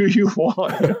U2 you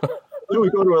want. Then we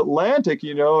go to Atlantic,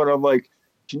 and I'm like,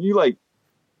 can you like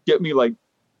get me like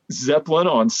Zeppelin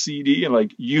on CD? And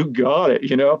like, you got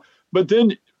it, But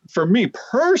then for me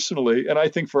personally, and I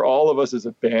think for all of us as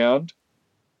a band,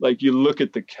 like you look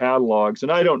at the catalogs,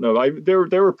 and I don't know,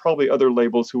 there were probably other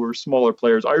labels who were smaller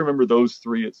players. I remember those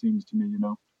three, it seems to me,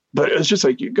 But it's just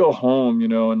like you go home,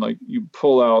 and like you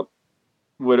pull out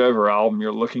whatever album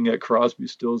you're looking at, Crosby,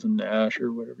 Stills and Nash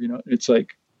or whatever, It's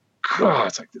like, God,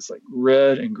 it's like this like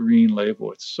red and green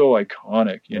label. It's so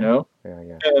iconic, Yeah.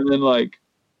 And then like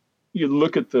you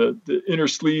look at the inner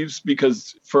sleeves,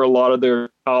 because for a lot of their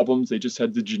albums, they just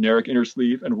had the generic inner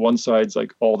sleeve, and one side's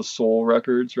like all the soul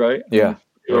records, right? Yeah.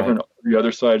 And the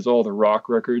other side is all the rock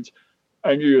records.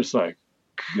 And you're just like,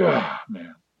 God,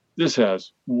 man, this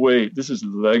has weight. This is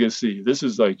legacy. This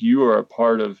is like, you are a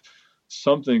part of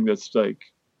something that's like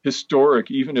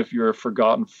historic, even if you're a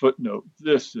forgotten footnote.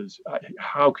 This is,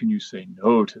 how can you say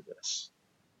no to this?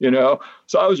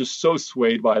 So I was just so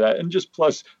swayed by that. And just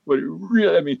plus, what it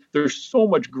really, I mean, there's so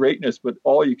much greatness, but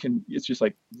it's just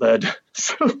like lead.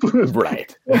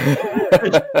 Right.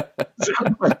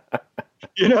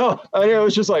 It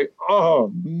was just like,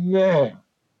 oh man.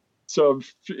 So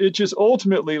it just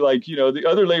ultimately, like, the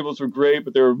other labels were great,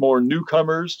 but there were more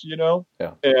newcomers,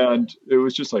 Yeah. And it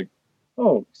was just like,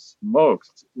 oh smokes,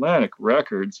 it's Atlantic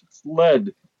Records, it's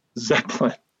Led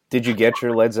Zeppelin. Did you get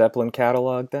your Led Zeppelin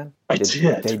catalog then? I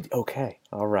did. Okay.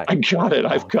 All right. I got it.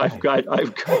 I've got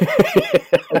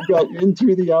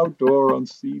Into the Outdoor on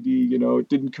CD. It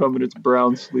didn't come in its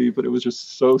brown sleeve, but it was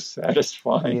just so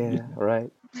satisfying. Yeah,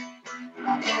 right.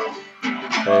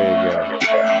 There you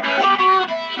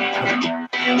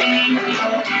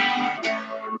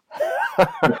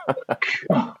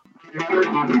go.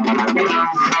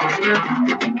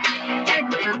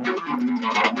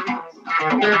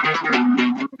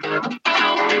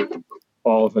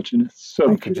 All of it,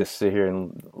 so I could just sit here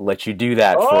and let you do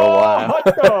that for a while. Hot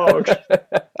dog.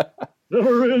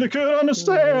 Never really could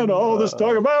understand all this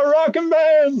talk about rocking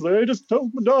bands. They just took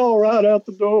my doll right out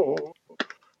the door.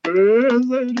 Yes,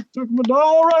 they just took my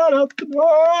doll right out the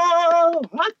door.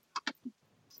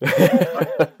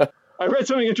 I read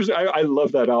something interesting. I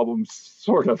love that album,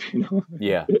 sort of.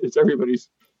 Yeah. It's everybody's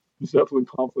Zeppelin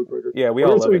conflict record. Yeah, we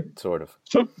all love it, sort of.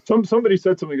 Somebody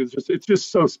said something. It's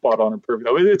just so spot on and perfect.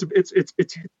 I mean, it's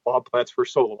Bob Plant's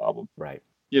first solo album. Right.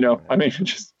 I mean,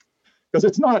 just because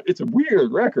it's a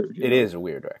weird record. It is a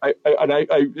weird record.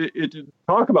 I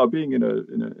talk about being in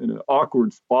an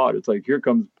awkward spot. It's like, here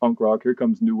comes punk rock, here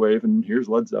comes new wave, and here's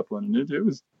Led Zeppelin, and it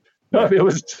was tough. It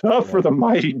was tough for the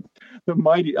mighty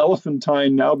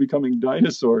elephantine, now becoming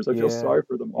dinosaurs. I feel sorry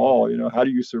for them all. How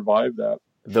do you survive that?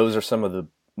 Those are some of the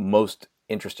most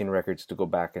interesting records to go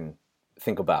back and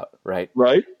think about, right?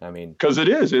 Right. I mean, because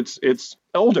it's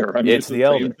Elder. I mean, it's the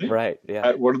Elder, right?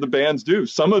 Yeah. What do the bands do?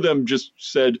 Some of them just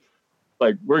said,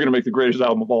 like, we're going to make the greatest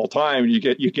album of all time. And you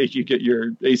get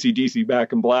your AC/DC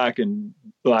Back in Black and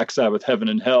Black Sabbath Heaven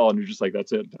and Hell, and you're just like,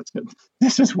 that's it.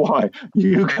 This is why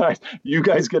you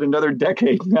guys get another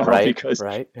decade now, right? Because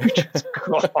right. Just,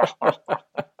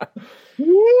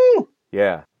 woo!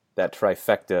 Yeah, that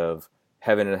trifecta of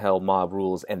Heaven and Hell, Mob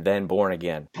Rules, and then Born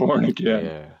Again. Born Again.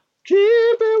 Yeah. keep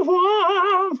it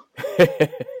warm.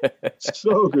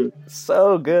 So good.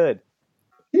 So good.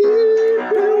 Keep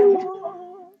it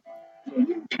warm.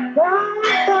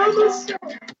 By the sun.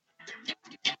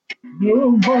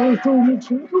 Nobody's gonna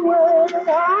take away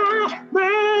our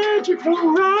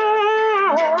magical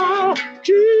night.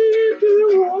 Keep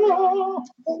it warm.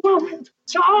 When we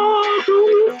talk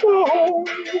on the phone.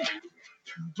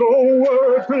 Don't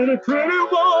worry, pretty, pretty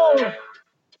boy.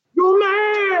 Your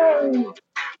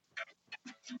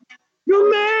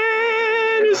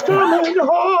man is coming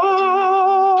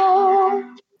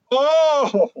home.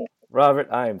 Oh, Robert,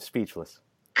 I am speechless.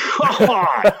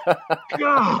 God.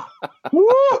 God.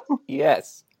 Woo.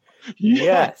 Yes.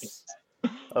 Yes.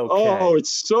 Okay. Oh, it's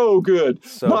so good.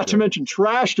 So Not good. to mention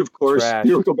trashed, of course. Trashed.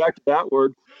 Here we go back to that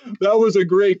word. That was a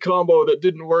great combo that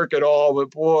didn't work at all,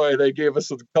 but boy, they gave us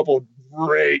a couple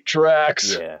great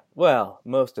tracks. Yeah. Well,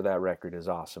 most of that record is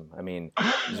awesome. I mean,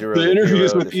 Zero The to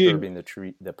interviews Hero, with Ian.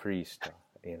 Disturbing the Priest,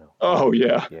 you know. Oh,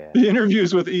 yeah. Yeah. The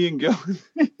interviews with Ian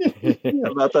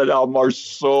Gillan about that album are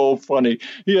so funny.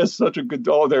 He has such a good,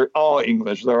 they're all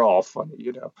English. They're all funny,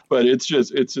 you know. But it's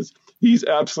just, he's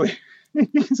absolutely,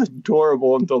 he's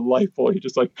adorable and delightful. He's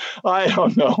just like, I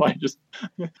don't know.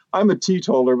 I'm a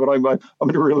teetotaler, but I'm going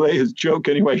to relay his joke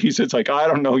anyway. He says like, I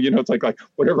don't know, you know, it's like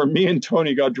whatever. Me and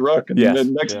Tony got drunk, and Yes, the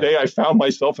next day I found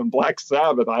myself in Black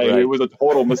Sabbath. It was a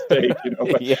total mistake, you know.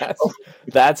 But, Yes,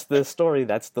 that's the story.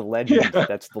 That's the legend. Yeah.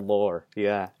 That's the lore.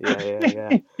 Yeah.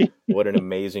 What an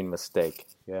amazing mistake.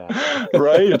 Yeah.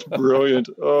 Right? It's brilliant.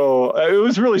 Oh, it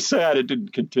was really sad it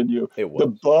didn't continue. It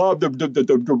was.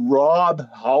 The Rob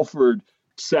Halford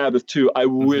Sabbath too. I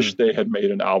wish they had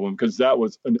made an album, because that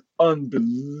was an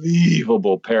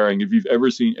unbelievable pairing. If you've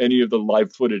ever seen any of the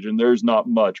live footage, and there's not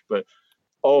much, but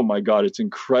oh my God, it's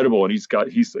incredible. And he's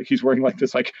wearing like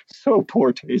this, like, so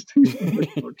poor taste. He's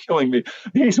killing me.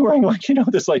 He's wearing like, you know,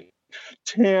 this like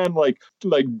tan, like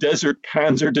Desert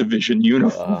Panzer Division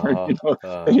uniform, you know,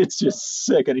 and it's just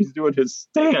sick. And he's doing his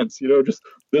stance, you know, just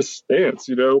this stance,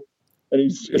 you know, and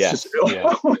it's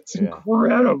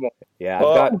incredible.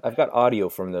 Yeah, I've got audio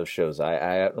from those shows.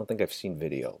 I don't think I've seen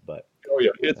video, but oh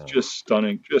yeah, it's just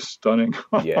stunning.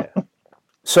 Yeah.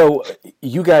 So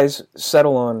you guys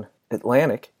settle on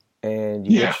Atlantic, and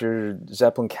you get your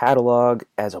Zeppelin catalog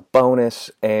as a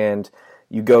bonus, and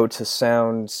you go to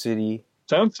Sound City.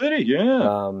 Sound City,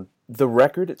 yeah. The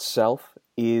record itself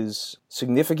is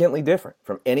significantly different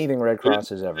from anything Red Cross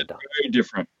has ever done. Very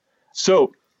different.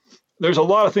 So there's a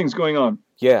lot of things going on.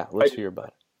 Yeah, let's hear about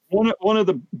it. One of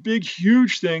the big,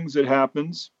 huge things that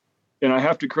happens, and I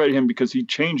have to credit him because he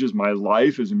changes my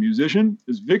life as a musician,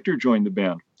 is Victor joined the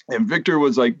band. And Victor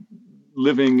was like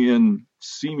living in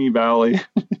Simi Valley.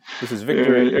 This is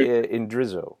Victor in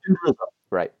Drizzo.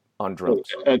 Right, on drums.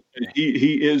 And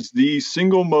he is the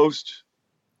single most,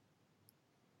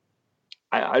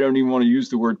 I don't even want to use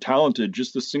the word talented,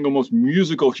 just the single most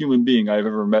musical human being I've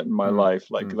ever met in my life.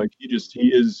 Like he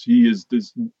is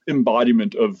this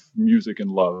embodiment of music and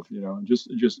love, you know,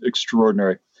 just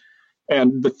extraordinary.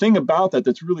 And the thing about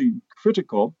that's really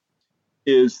critical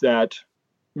is that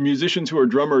musicians who are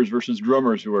drummers versus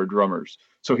drummers who are drummers.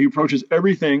 So he approaches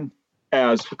everything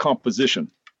as a composition.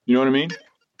 You know what I mean?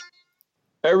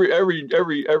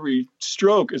 Every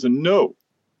stroke is a note.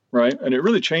 Right. And it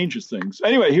really changes things.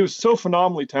 Anyway, he was so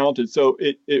phenomenally talented. So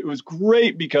it was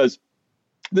great, because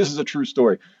this is a true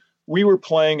story. We were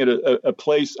playing at a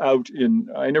place out in,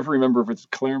 I never remember if it's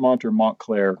Claremont or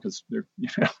Montclair, because they're, you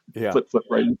know, flip,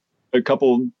 right? A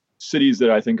couple cities that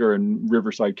I think are in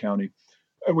Riverside County.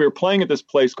 And we were playing at this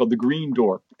place called the Green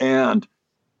Door. And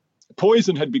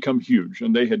Poison had become huge,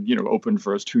 and they had, you know, opened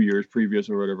for us 2 years previous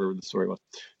or whatever the story was.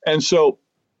 And so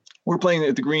we're playing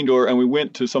at the Green Door, and we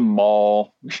went to some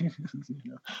mall. You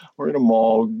know, we're in a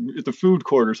mall at the food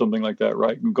court or something like that,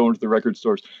 right? We're going to the record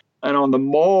stores. And on the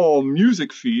mall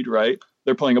music feed, right,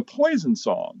 they're playing a Poison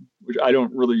song, which I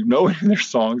don't really know any of their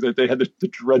songs. They had the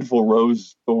dreadful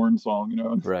Rose Thorn song, you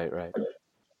know. Right.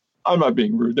 I'm not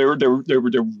being rude. They were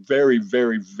very,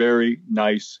 very, very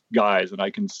nice guys, and I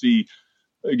can see,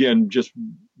 again, just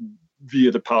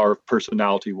via the power of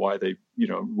personality, why they, you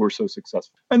know, were so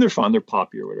successful. And they're fun, they're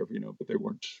poppy or whatever, you know, but they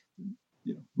weren't,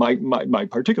 you know, my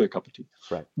particular cup of tea.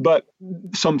 Right. But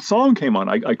some song came on,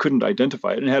 I couldn't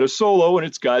identify it, and it had a solo, and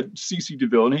it's got CeCe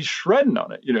DeVille, and he's shredding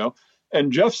on it, you know.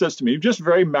 And Jeff says to me, just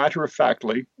very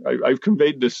matter-of-factly, I've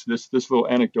conveyed this little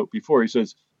anecdote before. He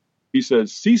says,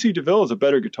 CeCe DeVille is a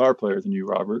better guitar player than you,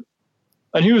 Robert.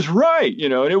 And he was right, you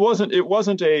know, and it was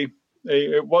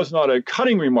not a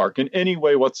cutting remark in any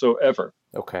way whatsoever.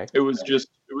 Okay. It was just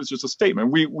a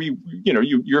statement. We you know,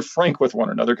 you're frank with one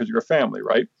another because you're a family,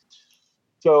 right?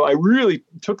 So I really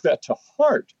took that to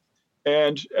heart.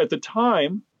 And at the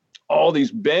time, all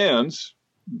these bands,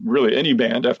 really any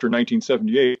band after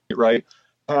 1978, right,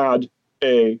 had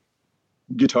a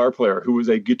guitar player who was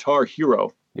a guitar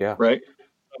hero. Yeah. Right.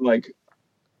 I'm like,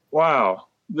 wow,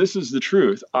 this is the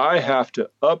truth. I have to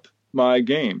up my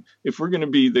game. If we're going to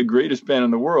be the greatest band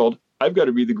in the world, I've got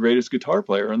to be the greatest guitar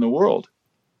player in the world.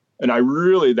 And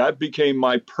that became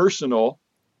my personal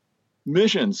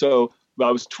mission. So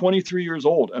I was 23 years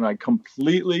old and I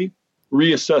completely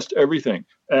reassessed everything.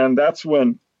 And that's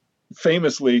when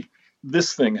famously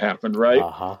this thing happened, right?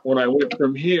 When I went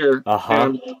from here,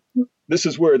 and this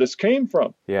is where this came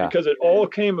from. Yeah. Because it all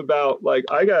came about like,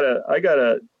 I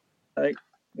gotta,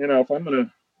 if I'm going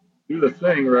to do the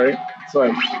thing, right? It's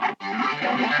like,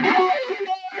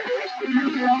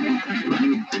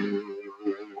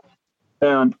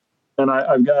 and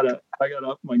I've got to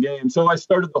up my game. So I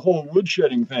started the whole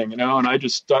woodshedding thing, and I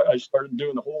started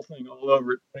doing the whole thing all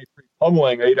over at 23,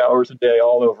 pummeling 8 hours a day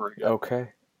all over again. Okay.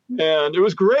 And it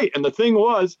was great. And the thing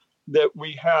was that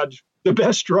we had the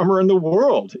best drummer in the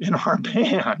world in our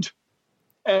band.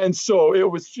 And so it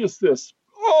was just this,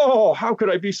 how could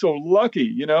I be so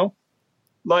lucky?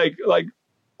 Like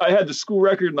I had the school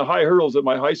record in the high hurdles at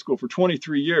my high school for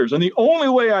 23 years. And the only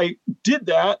way I did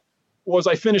that was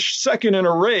I finished second in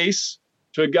a race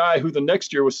to a guy who the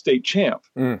next year was state champ.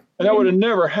 And that would have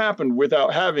never happened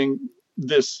without having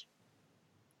this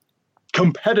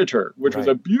competitor, which was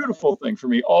a beautiful thing for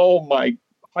me all my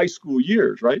high school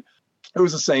years, right? It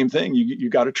was the same thing. You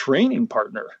got a training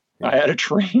partner. I had a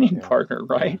training partner,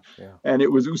 right? And it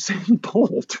was Usain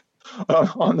Bolt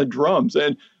on the drums.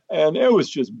 And it was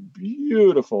just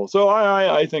beautiful. So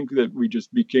I think that we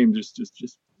just became just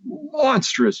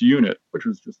monstrous unit, which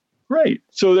was just great.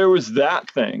 So there was that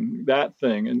thing.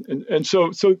 And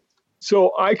so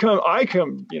I come,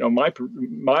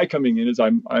 my coming in is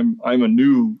I'm a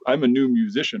new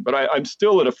musician, but I'm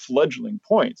still at a fledgling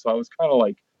point. So I was kind of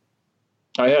like,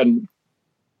 I hadn't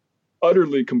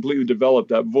utterly completely developed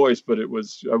that voice, but I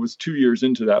was 2 years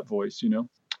into that voice,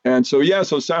 And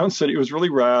so Sound City was really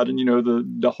rad, and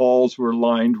the halls were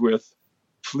lined with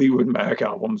Fleetwood Mac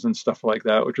albums and stuff like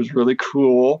that, which was really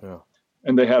cool. Yeah.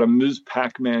 And they had a Ms.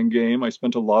 Pac-Man game. I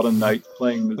spent a lot of nights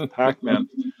playing Ms. Pac-Man.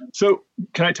 So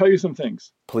can I tell you some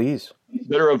things? Please.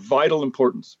 That are of vital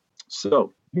importance.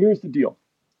 So here's the deal.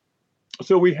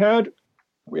 So we had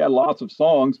lots of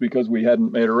songs because we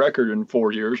hadn't made a record in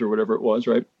 4 years or whatever it was,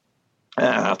 right?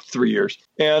 3 years.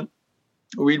 And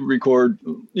we'd record,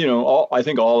 I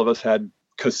think all of us had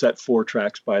cassette 4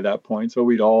 tracks by that point. So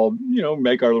we'd all,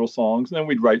 make our little songs. And then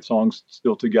we'd write songs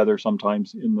still together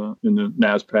sometimes in the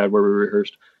NAS pad where we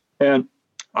rehearsed. And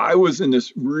I was in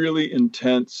this really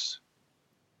intense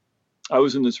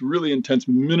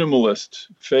minimalist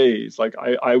phase. Like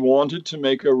I wanted to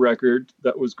make a record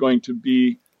that was going to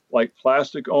be like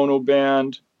Plastic Ono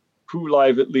Band, Who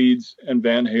Live at Leeds, and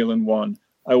Van Halen 1.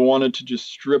 I wanted to just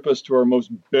strip us to our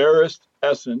most barest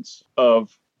essence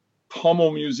of pummel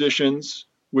musicians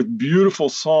with beautiful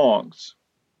songs.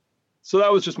 So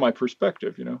that was just my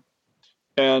perspective,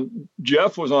 And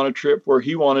Jeff was on a trip where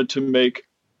he wanted to make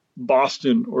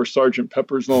Boston or Sgt.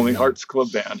 Pepper's Lonely Hearts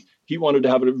Club Band. He wanted to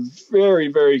have a very,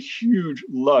 very huge,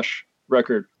 lush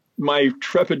record. My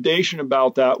trepidation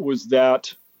about that was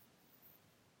that,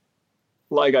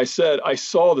 like I said, I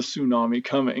saw the tsunami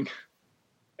coming.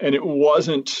 And it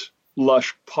wasn't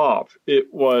lush pop.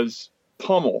 It was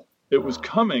pummel. It was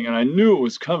coming, and I knew it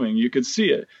was coming. You could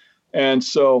see it. And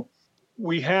so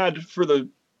we had, for the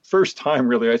first time,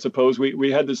 really, I suppose, we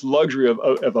had this luxury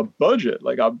of a budget,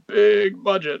 like a big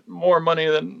budget, more money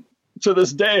than to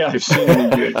this day I've seen in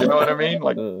a gig. You know what I mean?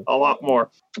 Like a lot more,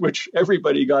 which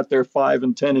everybody got their 5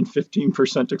 and 10 and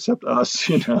 15% except us.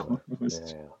 It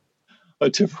was a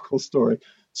typical story.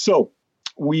 So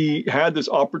we had this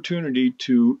opportunity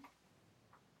to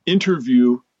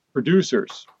interview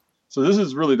producers. So this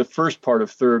is really the first part of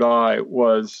Third Eye,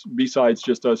 was besides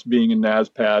just us being in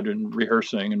NASPAD and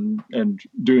rehearsing and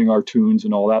doing our tunes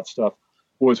and all that stuff,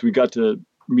 was we got to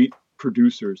meet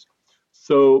producers.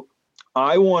 So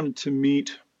I wanted to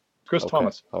meet Chris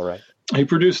Thomas. All right. He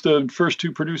produced the first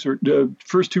two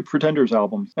Pretenders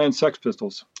albums and Sex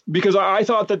Pistols, because I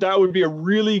thought that would be a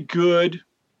really good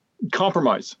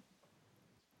compromise.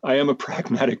 I am a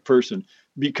pragmatic person,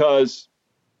 because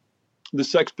the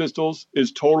Sex Pistols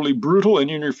is totally brutal and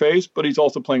in your face, but he's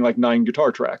also playing like 9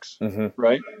 guitar tracks,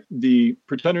 right? The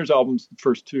Pretenders albums, the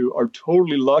first 2, are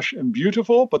totally lush and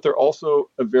beautiful, but they're also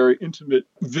a very intimate,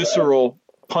 visceral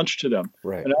punch to them.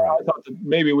 Right. And I thought that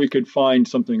maybe we could find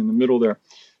something in the middle there.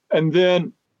 And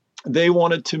then they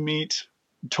wanted to meet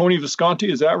Tony Visconti,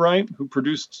 is that right? Who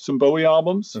produced some Bowie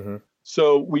albums.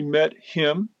 So we met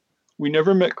him. We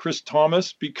never met Chris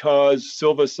Thomas because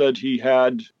Silva said he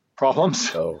had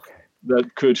problems Okay.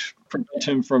 that could prevent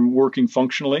him from working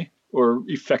functionally or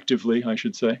effectively, I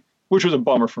should say, which was a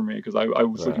bummer for me because I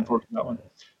was looking forward to that one.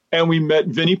 And we met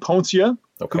Vinny Poncia,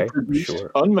 who produced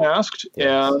Unmasked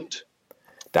and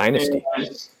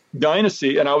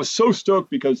Dynasty. And I was so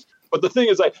stoked because, but the thing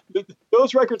is,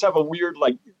 those records have a weird,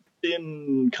 like,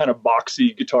 thin, kind of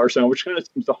boxy guitar sound, which kind of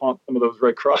seems to haunt some of those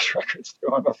Red Cross records,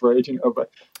 too, I'm afraid,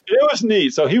 but it was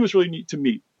neat. So he was really neat to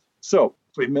meet. So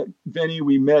we met Vinny,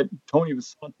 we met Tony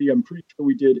Visconti, I'm pretty sure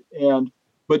we did.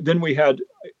 But then we had,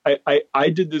 I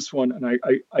did this one, and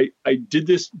I did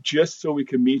this just so we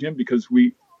could meet him because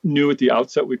we knew at the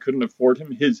outset we couldn't afford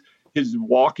him. His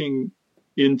walking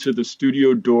into the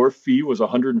studio door fee was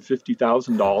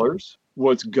 $150,000.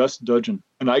 Was Gus Dudgeon,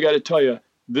 and I got to tell you,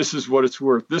 this is what it's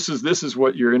worth. This is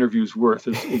what your interview's worth.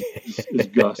 Is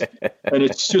Gus, and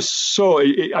it's just so.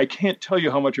 I can't tell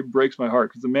you how much it breaks my heart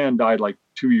because the man died like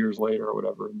 2 years later or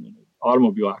whatever in an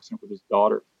automobile accident with his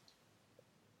daughter.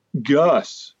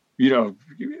 Gus,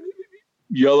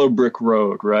 Yellow Brick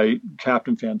Road, right?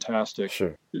 Captain Fantastic.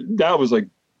 Sure. That was like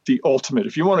the ultimate.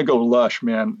 If you want to go lush,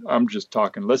 man, I'm just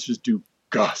talking. Let's just do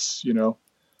Gus,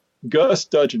 Gus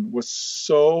Dudgeon was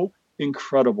so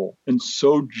incredible and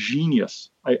so genius.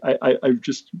 I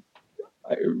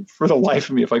for the life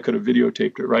of me, if I could have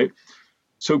videotaped it, right?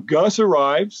 So Gus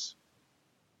arrives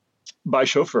by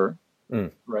chauffeur,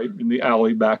 right, in the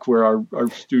alley back where our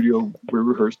studio, we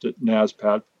rehearsed at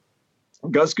NASPAD.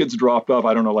 Gus gets dropped off,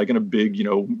 I don't know, like in a big,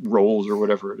 Rolls or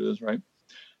whatever it is, right?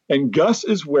 And Gus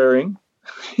is wearing...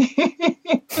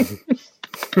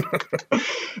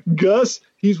 Gus,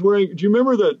 he's wearing... Do you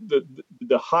remember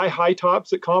the high tops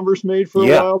that Converse made for a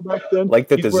while back then? Like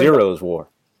that the Zeros wore.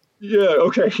 Yeah,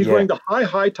 okay. He's wearing the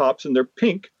high tops, and they're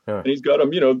pink, and he's got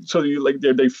them, so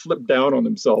they flip down on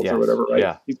themselves or whatever, right?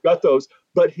 Yeah. He's got those,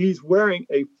 but he's wearing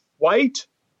a white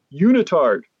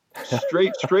unitard,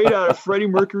 straight out of Freddie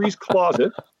Mercury's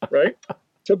closet, right?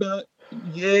 It's about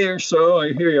yay or so.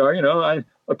 Here you are,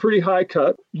 a pretty high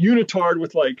cut unitard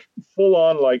with like full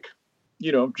on like,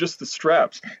 just the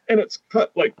straps, and it's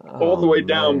cut like all the way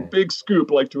down, big scoop,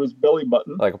 like to his belly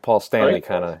button, like a Paul Stanley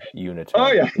kind of unitard.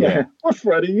 Oh yeah. Or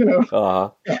Freddie,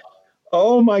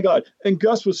 Oh my God! And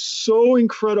Gus was so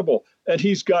incredible, and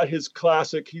he's got his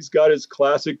classic.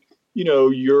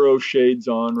 Euro shades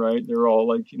on, right? They're all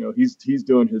like, he's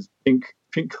doing his pink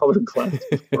colored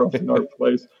glasses for us in our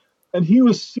place. And he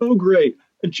was so great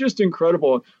and just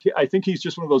incredible. I think he's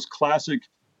just one of those classic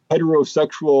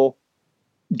heterosexual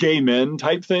gay men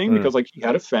type thing because like he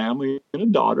had a family and a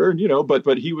daughter, and,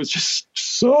 but he was just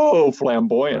so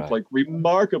flamboyant, like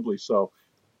remarkably so.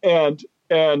 And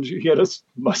he had a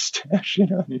mustache,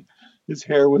 his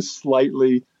hair was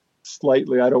slightly,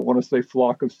 I don't want to say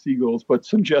flock of seagulls, but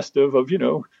suggestive of,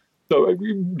 so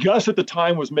Gus at the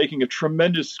time was making a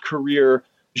tremendous career,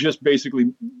 just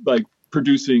basically like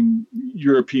producing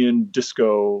European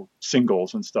disco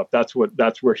singles and stuff. That's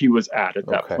where he was at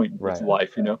that point in his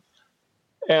life,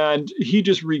 And he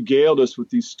just regaled us with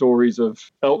these stories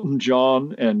of Elton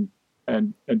John and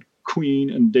Queen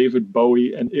and David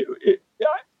Bowie, and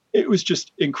it was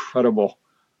just incredible.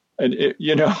 And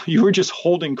you were just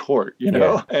holding court, and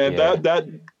that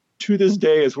to this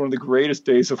day is one of the greatest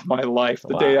days of my life.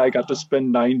 The day I got to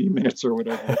spend 90 minutes or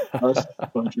whatever,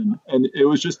 and it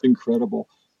was just incredible.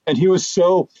 And he was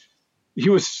so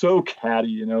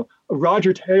catty,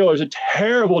 Roger Taylor is a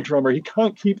terrible drummer. He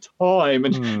can't keep time,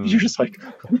 and you're just like,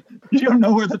 you don't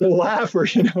know whether to laugh or,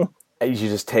 You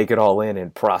just take it all in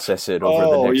and process it over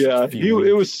the next few weeks.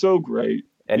 It was so great.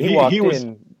 And he walked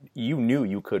in. You knew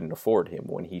you couldn't afford him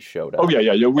when he showed up. Oh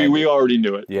yeah. We already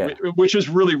knew it. Which is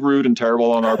really rude and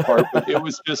terrible on our part, but it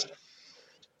was just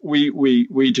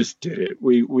we just did it.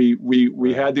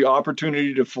 We had the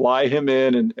opportunity to fly him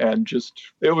in and just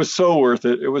it was so worth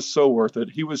it. It was so worth it.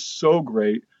 He was so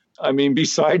great. I mean,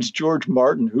 besides George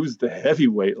Martin, who's the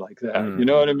heavyweight like that? You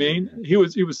know what I mean? He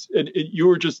was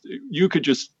you could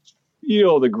just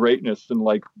feel the greatness and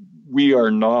like, we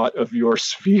are not of your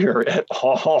sphere at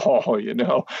all,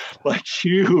 like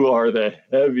you are the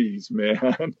heavies,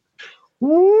 man.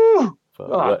 Woo!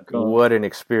 What an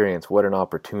experience. What an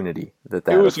opportunity that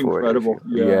it was incredible.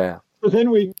 Yeah. But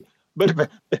then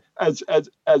but as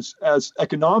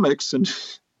economics and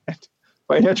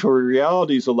financial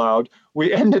realities allowed,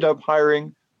 we ended up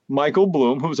hiring Michael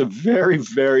Bloom, who was a very,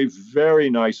 very, very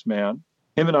nice man.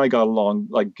 Him and I got along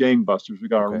like gangbusters. We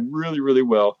got on really, really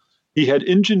well. He had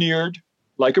engineered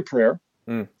Like a Prayer,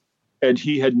 and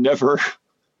he had never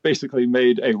basically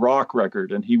made a rock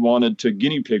record, and he wanted to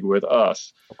guinea pig with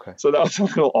us. So that was a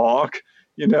little awk.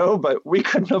 but we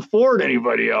couldn't afford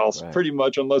anybody else Right. pretty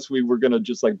much unless we were going to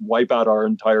just like wipe out our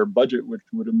entire budget, which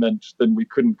would have meant then we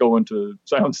couldn't go into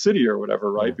Sound City or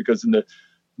whatever, right? Yeah. Because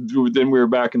then we were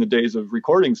back in the days of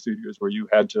recording studios where you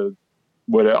had to,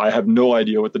 I have no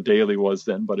idea what the daily was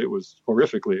then, but it was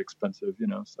horrifically expensive,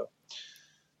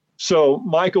 So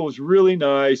Michael was really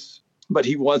nice, but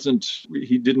he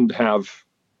didn't have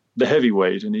the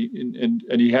heavyweight, and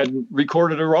he hadn't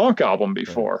recorded a rock album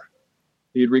before.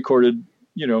 Right. He had recorded,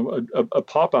 a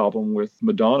pop album with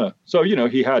Madonna. So,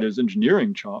 he had his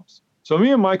engineering chops. So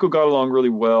me and Michael got along really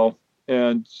well.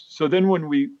 And so then when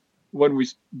we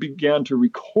began to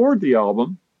record the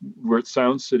album, we're at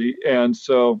Sound City. And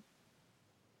so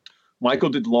Michael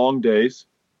did long days,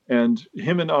 and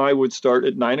him and I would start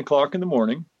at 9:00 in the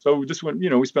morning. So we just went,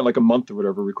 we spent like a month or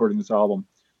whatever recording this album.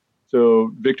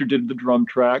 So Victor did the drum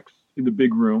tracks in the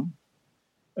big room.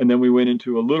 And then we went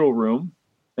into a little room,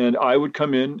 and I would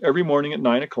come in every morning at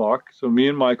 9:00. So me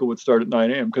and Michael would start at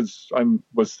 9 a.m. because I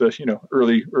was the,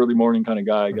 early morning kind of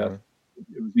guy, I guess.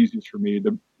 It was easiest for me.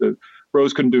 The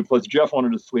Rose couldn't do it. Plus Jeff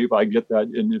wanted to sleep. I get that.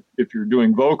 And if you're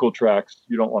doing vocal tracks,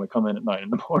 you don't want to come in at 9 in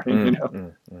the morning,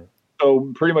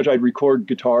 So pretty much I'd record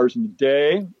guitars in the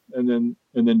day, and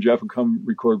then Jeff would come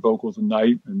record vocals at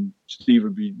night, and Steve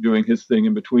would be doing his thing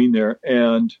in between there.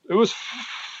 And it was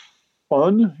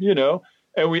fun,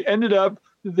 and we ended up,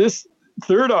 this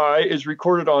Third Eye is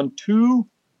recorded on two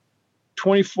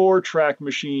 24-track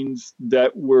machines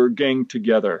that were ganged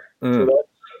together. So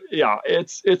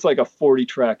it's like a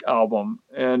 40-track album,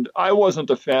 and I wasn't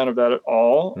a fan of that at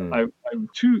all. I'm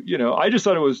too, I just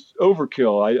thought it was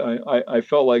overkill. I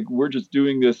felt like we're just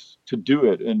doing this to do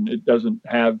it, and it doesn't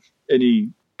have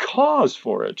any cause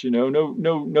for it.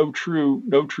 No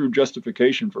true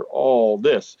justification for all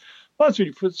this. Plus, when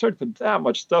you start to put that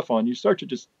much stuff on, you start to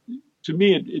just, to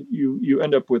me, you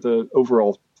end up with a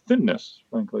overall thinness,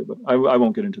 frankly. But I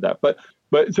won't get into that. But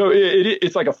so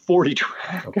it's like a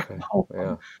 40-track. Okay.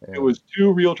 Yeah. It was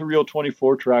two reel-to-reel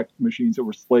 24-track machines that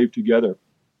were slaved together.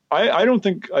 I don't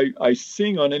think I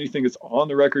sing on anything that's on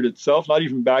the record itself, not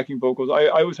even backing vocals.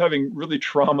 I was having really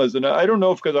traumas, and I don't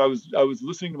know if because I was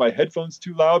listening to my headphones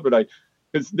too loud, but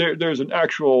because there's an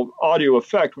actual audio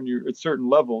effect when you're at certain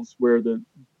levels where the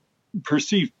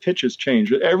perceived pitches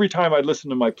change. Every time I'd listen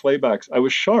to my playbacks, I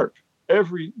was sharp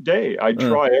every day. I'd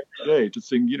try every day to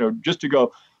sing, just to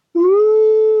go,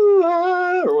 ooh,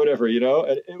 ah, or whatever, and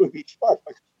it would be sharp.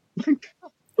 Like,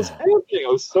 what's happening?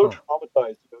 I was so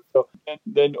traumatized. So, and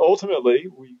then ultimately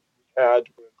we had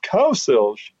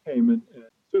Cowsill. She came in, and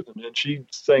Susan, and she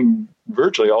sang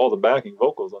virtually all the backing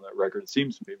vocals on that record. It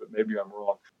seems to me, but maybe I'm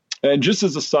wrong. And just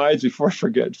as asides, before I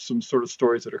forget, some sort of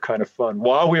stories that are kind of fun.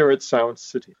 While we were at Sound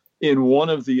City, in one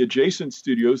of the adjacent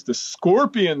studios, the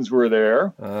Scorpions were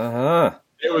there. Uh-huh.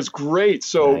 It was great.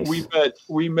 So nice.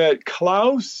 we met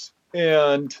Klaus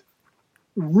and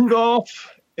Rudolph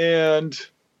and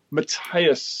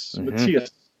Matthias.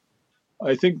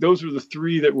 I think those were the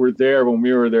three that were there when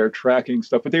we were there tracking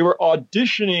stuff. But they were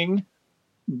auditioning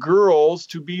girls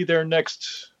to be their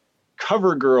next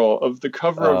cover girl of the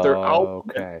cover of their album.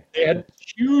 Okay. They had a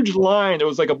huge line. It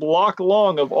was like a block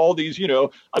long of all these,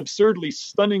 absurdly,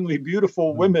 stunningly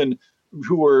beautiful women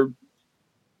who were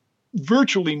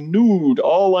virtually nude,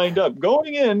 all lined up,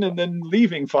 going in and then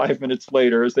leaving 5 minutes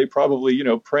later as they probably,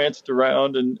 pranced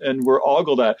around and were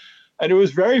ogled at. And it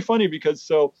was very funny because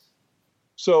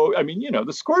so, I mean,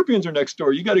 the Scorpions are next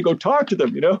door. You got to go talk to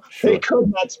them, Sure. They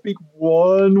could not speak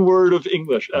one word of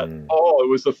English at all. It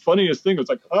was the funniest thing. It was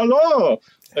like, hello.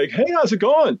 Like, hey, how's it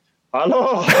going?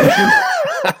 Hello.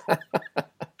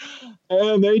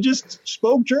 And they just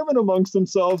spoke German amongst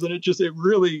themselves. And it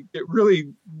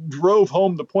really drove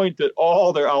home the point that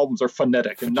all their albums are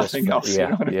phonetic and nothing else.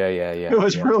 Yeah. It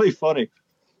was really funny.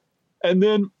 And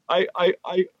then I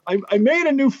made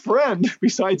a new friend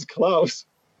besides Klaus.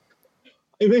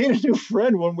 I made a new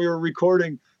friend when we were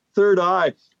recording Third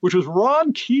Eye, which was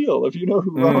Ron Keel, if you know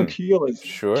who Ron Keel is.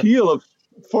 Sure. Keel,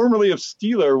 formerly of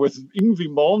Steeler with Yngwie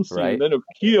Malmsteen, right. then of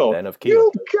Keel.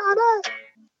 You got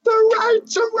the right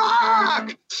to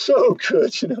rock! So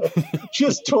good,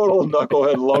 just total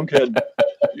knucklehead, lunkhead,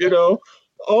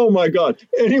 Oh my God.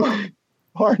 Anyway,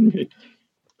 pardon me.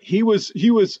 He was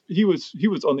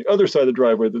on the other side of the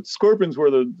driveway. The Scorpions were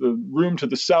the room to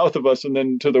the south of us, and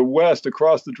then to the west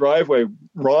across the driveway,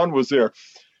 Ron was there.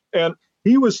 And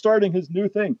he was starting his new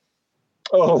thing.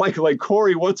 Oh, like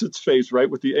Corey, what's its face, right?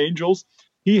 With the Angels.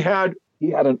 He had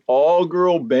an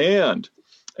all-girl band,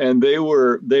 and they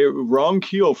were Ron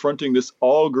Keel fronting this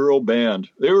all-girl band.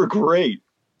 They were great.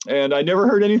 And I never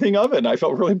heard anything of it. And I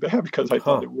felt really bad because I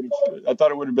thought it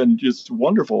would have been just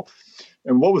wonderful.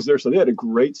 And what was there? So they had a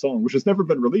great song, which has never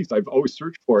been released. I've always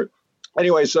searched for it.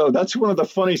 Anyway, so that's one of the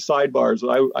funny sidebars.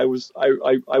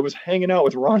 I was hanging out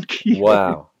with Ron Keel.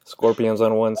 Wow. Scorpions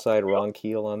on one side, Ron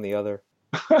Keel on the other.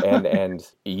 And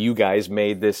you guys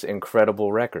made this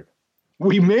incredible record.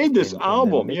 We made this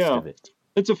album, in the midst yeah. of it.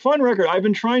 It's a fun record. I've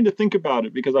been trying to think about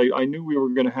it because I knew we were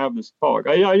going to have this talk.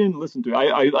 I didn't listen to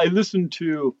it. I listened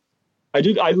to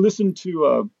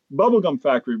Bubblegum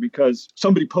Factory because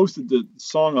somebody posted the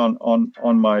song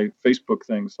on my Facebook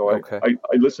thing. So I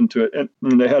listened to it,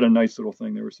 and they had a nice little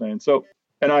thing they were saying. So,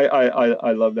 and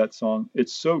I love that song.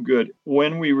 It's so good.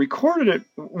 When we recorded it,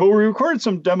 well, we recorded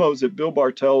some demos at Bill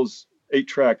Bartell's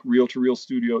 8-track reel-to-reel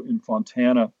studio in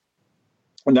Fontana.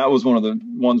 And that was one of the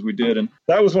ones we did. And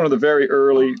that was one of the very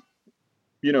early,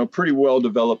 pretty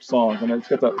well-developed songs. And it's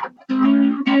got that.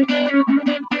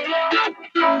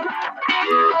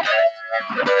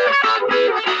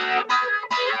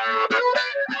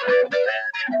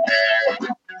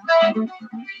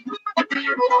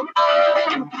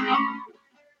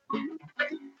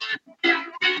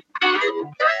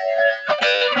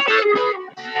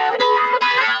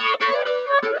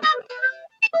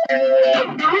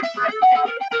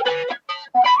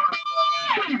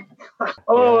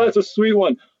 Oh, that's a sweet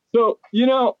one. So,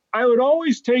 I would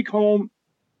always take home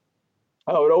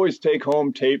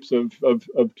tapes of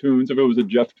tunes if it was a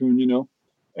Jeff tune,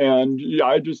 and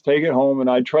I'd just take it home and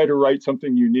I'd try to write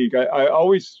something unique. I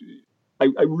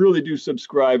really do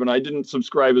subscribe, and I didn't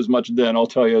subscribe as much then, I'll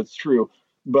tell you, it's true.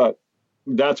 But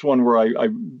that's one where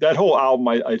that whole album,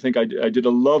 I think I did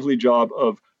a lovely job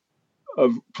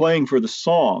of playing for the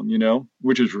song,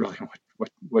 which is really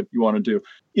what you want to do.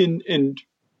 In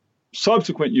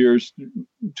subsequent years,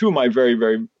 two of my very,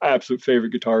 very absolute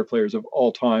favorite guitar players of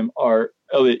all time are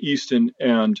Elliot Easton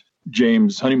and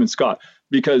James Honeyman Scott,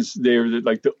 because they're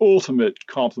like the ultimate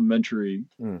complementary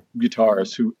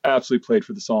guitarists who absolutely played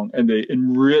for the song, and they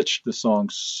enriched the song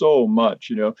so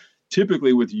much,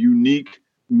 typically with unique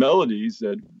melodies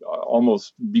that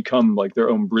almost become like their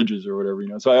own bridges or whatever,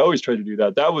 So I always try to do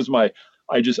that. That was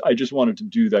I just wanted to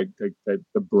do that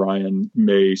the Brian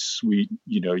May sweet,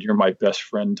 you're my best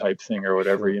friend type thing or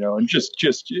whatever, and just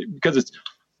because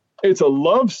it's a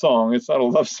love song. It's not a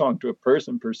love song to a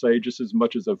person per se, just as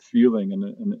much as a feeling and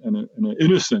an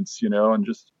innocence, and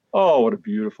just, oh, what a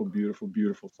beautiful, beautiful,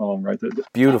 beautiful song, right?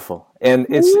 Beautiful. And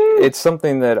it's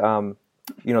something that, that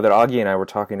Augie and I were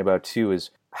talking about too, is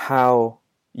how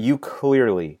you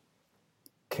clearly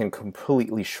can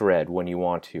completely shred when you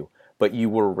want to, but you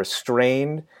were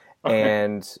restrained,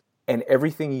 and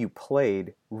everything you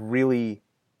played really,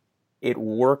 it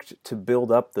worked to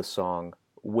build up the song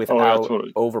without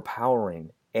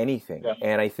overpowering anything. Yeah.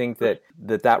 And I think that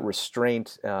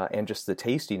restraint and just the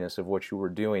tastiness of what you were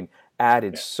doing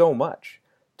added so much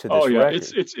to this record.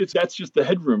 It's that's just the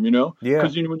headroom, Yeah.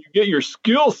 Because when you get your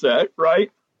skill set,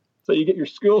 right? So you get your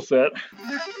skill set.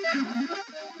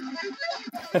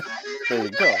 There you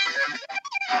go.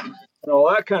 And all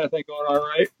that kind of thing going on,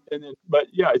 right? And then, but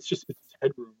yeah, it's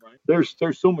headroom, right? There's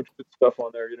so much good stuff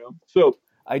on there, So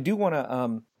I do want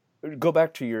to go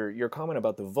back to your comment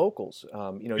about the vocals.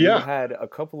 You had a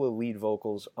couple of lead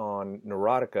vocals on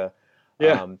Neurotica.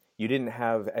 Yeah. You didn't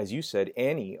have, as you said,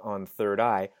 Annie on Third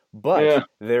Eye, but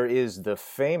there is the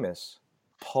famous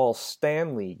Paul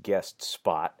Stanley guest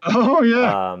spot. Oh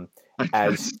yeah.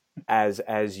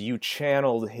 As you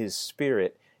channeled his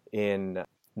spirit in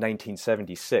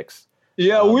 1976.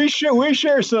 Yeah, we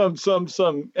share some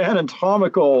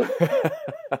anatomical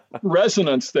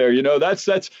resonance there. That's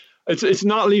it's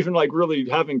not even like really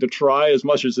having to try as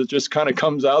much as it just kind of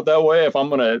comes out that way. If I'm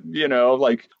gonna,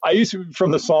 like I used to,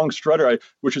 from the song Strutter,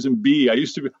 which is in B, I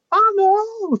used to be, I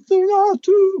know a thing or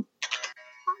two.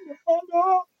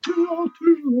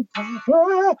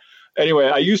 Anyway,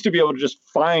 I used to be able to just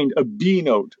find a B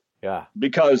note. Yeah.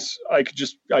 Because I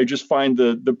just find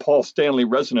the Paul Stanley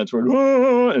resonance where,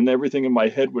 and everything in my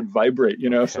head would vibrate,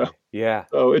 Okay. So yeah.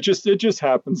 So it just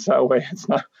happens that way. It's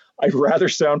not. I'd rather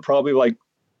sound probably like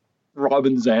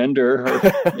Robin Zander or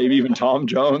maybe even Tom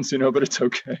Jones, but it's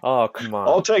okay. Oh, come on.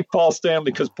 I'll take Paul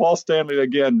Stanley, because Paul Stanley,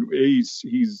 again,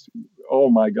 he's oh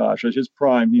my gosh, at his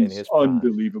prime, he's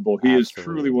unbelievable. He is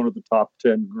truly one of the top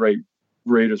 10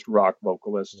 greatest rock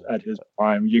vocalists at his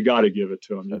prime. You got to give it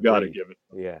to him. You got to give it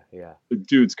to him. Yeah. The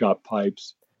dude's got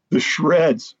pipes. The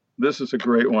shreds. This is a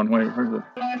great one. Wait, where's it?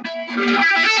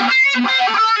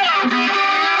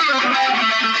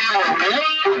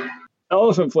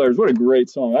 Elephant Flares. What a great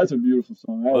song. That's a beautiful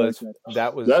song. I like that.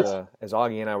 That was, as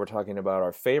Augie and I were talking about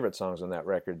our favorite songs on that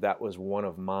record, that was one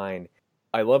of mine.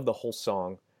 I love the whole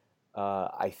song.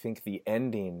 I think the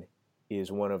ending is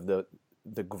one of the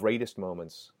greatest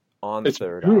moments on It's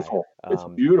Third beautiful. Eye. It's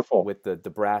beautiful. With the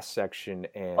brass section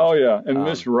and oh yeah, and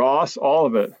Miss Ross, all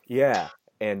of it. Yeah,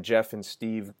 and Jeff and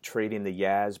Steve trading the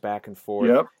Yaz back and forth,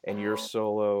 Yep. and your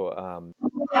solo.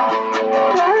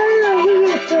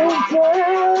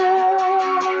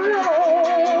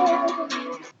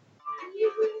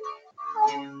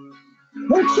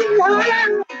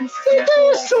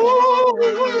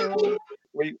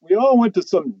 We all went to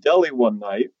some deli one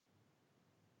night,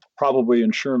 probably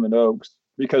in Sherman Oaks,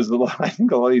 because I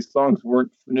think a lot of these songs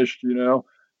weren't finished, you know.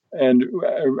 And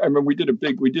I remember we did a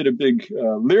big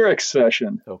lyric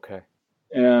session, Okay.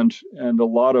 and a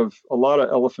lot of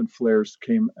elephant flares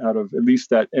came out of at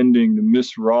least that ending, the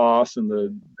Miss Ross and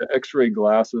the X-ray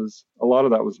glasses. A lot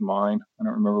of that was mine. I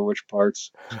don't remember which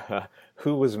parts.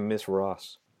 Who was Miss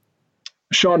Ross?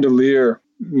 Chandelier,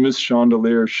 Miss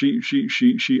Chandelier. She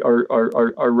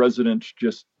our resident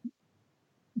just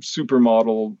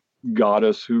supermodel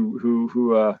goddess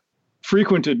who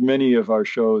frequented many of our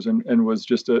shows and was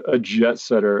just a jet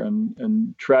setter,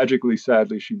 and tragically,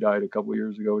 sadly, she died a couple of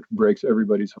years ago, which breaks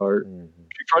everybody's heart. Mm-hmm.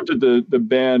 She fronted the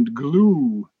band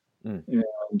Glue,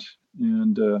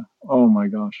 and oh my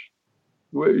gosh,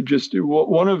 just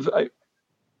one of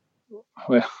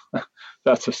well,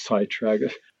 that's a sidetrack.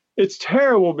 It's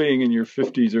terrible being in your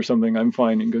 50s or something, I'm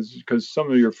finding, because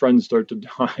some of your friends start to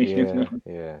die. Yeah, you know?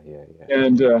 yeah.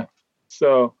 And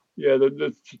so, yeah,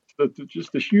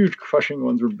 just the huge crushing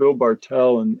ones were Bill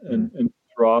Bartell and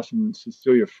Ross and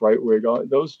Cecilia Frightwig.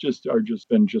 Those are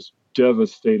been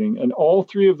devastating. And all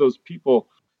three of those people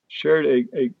shared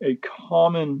a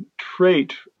common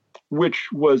trait, which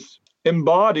was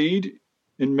embodied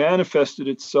and manifested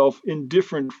itself in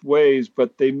different ways,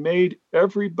 but they made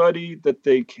everybody that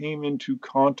they came into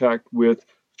contact with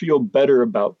feel better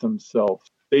about themselves.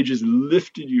 They just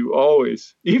lifted you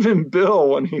always. Even Bill,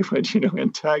 when he would,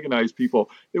 antagonize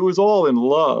people, it was all in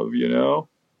love, And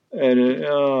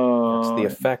that's the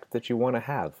effect that you want to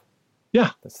have.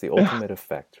 Yeah, that's the ultimate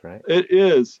effect, right? It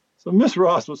is. So Miss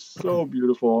Ross was so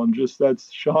beautiful, and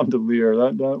that's Chandelier.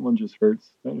 That one just hurts.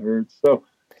 That hurts. So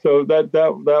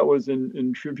that was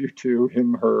in tribute to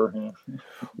him, her. Yeah.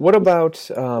 What about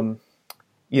the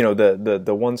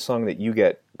one song that you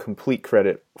get complete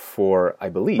credit for, I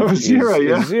believe, is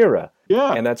Zira.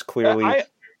 Yeah, and that's clearly.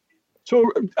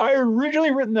 So I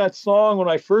originally written that song when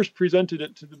I first presented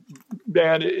it to the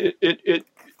band. It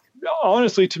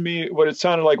honestly, to me, what it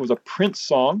sounded like was a Prince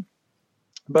song,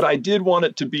 but I did want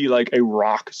it to be like a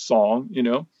rock song,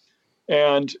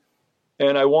 and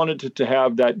I wanted it to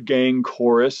have that gang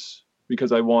chorus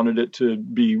because I wanted it to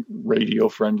be radio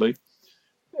friendly.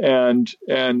 And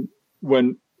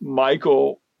when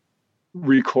Michael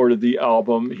recorded the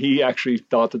album, he actually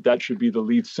thought that should be the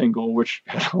lead single, which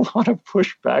had a lot of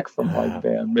pushback from my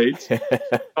bandmates.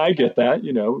 I get that,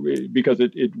 because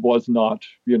it was not,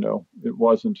 it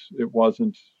wasn't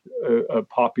a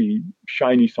poppy,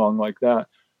 shiny song like that.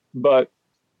 But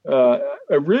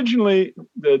originally,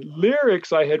 the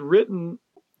lyrics I had written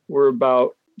were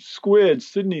about Squid,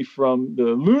 Sydney from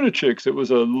the Lunatics. It was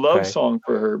a love song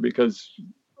for her because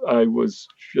I was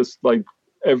just like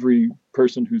every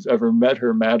person who's ever met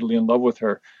her, madly in love with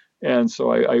her. And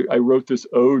so I wrote this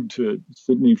ode to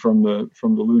Sydney from the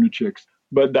Lunatics.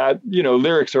 But that,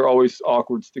 lyrics are always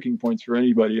awkward sticking points for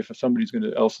anybody if somebody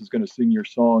else is going to sing your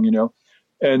song,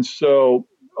 And so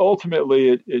ultimately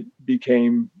it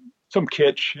became some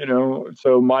kitsch,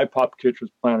 so my pop kitsch was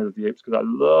Planet of the Apes because I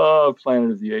love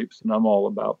Planet of the Apes and I'm all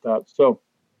about that. So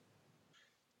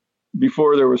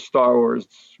before there was Star Wars,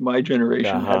 my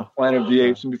generation had Planet of the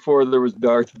Apes, and before there was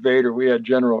Darth Vader, we had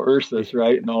General Ursus,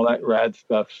 right, and all that rad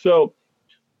stuff. So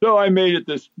I made it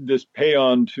this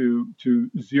paean to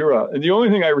Zira, and the only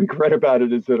thing I regret about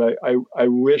it is that I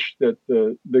wish that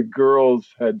the girls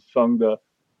had sung the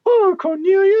 "Oh,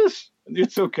 Cornelius."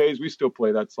 It's okay, we still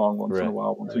play that song once in a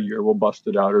while, once a year. We'll bust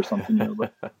it out or something.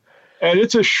 And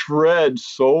it's a shred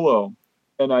solo.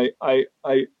 And I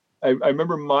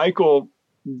remember Michael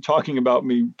talking about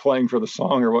me playing for the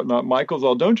song or whatnot. Michael's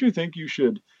all, don't you think you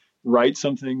should write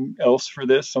something else for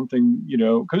this? Something,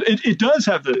 because it does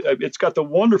have it's got the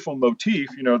wonderful motif,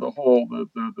 the whole,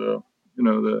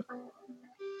 the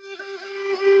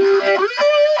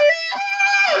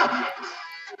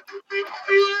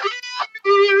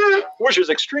which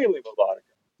is extremely melodic.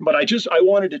 But I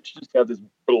wanted it to just have this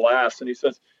blast. And he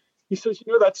says,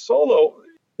 that solo,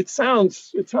 it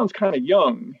sounds kind of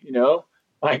young,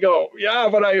 I go, yeah,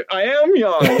 but I am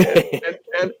young.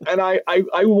 and I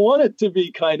want it to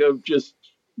be kind of just,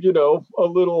 a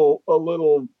little,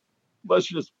 let's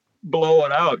just blow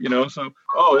it out, So,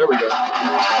 oh, there we go.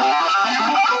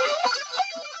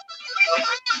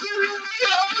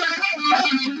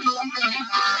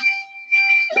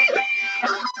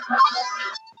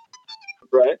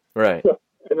 Right.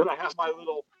 And then I have my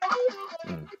little,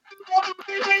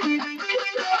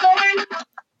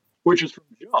 which is from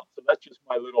Jump. So that's just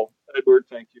my little Edward,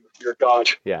 thank you, dear God.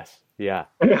 Yes. Yeah.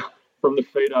 From the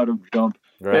fade out of Jump.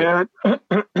 Right. And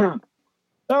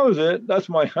that was it. That's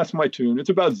my tune. It's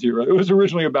about zero. It was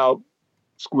originally about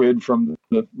Squid from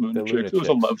the Lunatics. It was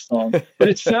a love song, but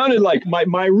it sounded like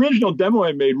my original demo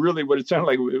I made. Really, what it sounded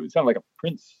like, it sounded like a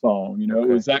Prince song. You know,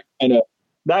 okay. It was that kind of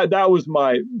that was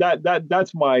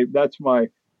that's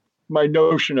my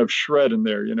notion of shred in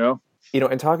there. You know,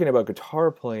 and talking about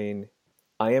guitar playing,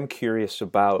 I am curious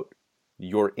about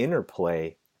your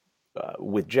interplay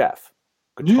with Jeff,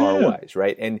 guitar wise,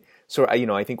 right? And so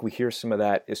I think we hear some of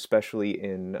that, especially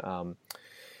in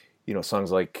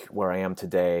songs like Where I Am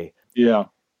Today. Yeah.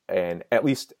 And at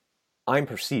least I'm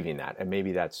perceiving that, and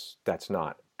maybe that's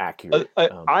not accurate.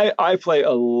 I play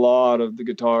a lot of the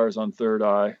guitars on Third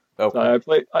Eye. Okay.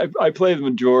 So I play the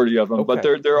majority of them, but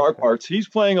there are parts. He's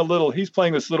playing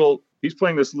this little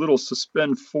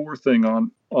suspend 4 thing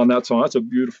on that song. That's a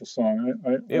beautiful song.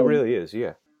 It really is,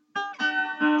 yeah.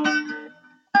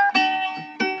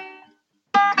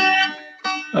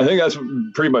 I think that's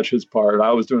pretty much his part.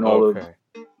 I was doing all of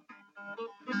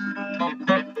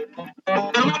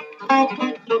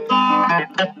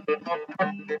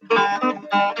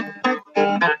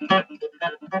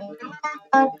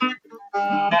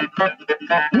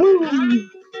Woo!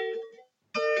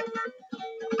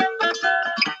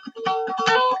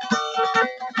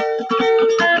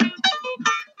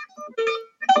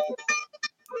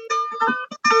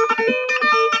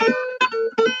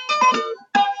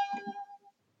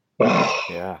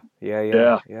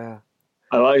 Yeah.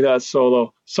 I like that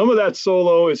solo. Some of that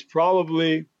solo is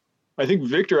probably, I think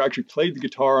Victor actually played the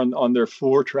guitar on their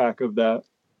 4-track of that.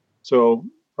 So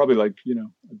probably I'd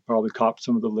probably copped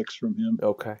some of the licks from him.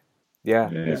 Okay. Yeah.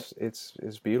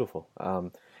 It's beautiful.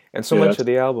 And so much of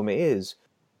the album is,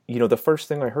 the first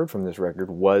thing I heard from this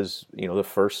record was, the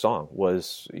first song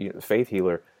was Faith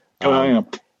Healer.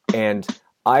 And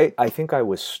I think I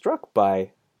was struck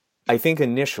by, I think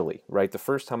initially, right, the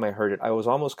first time I heard it, I was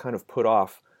almost kind of put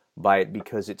off by it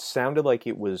because it sounded like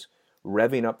it was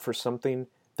revving up for something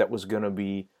that was going to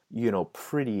be,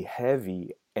 pretty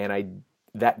heavy, and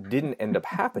that didn't end up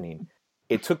happening.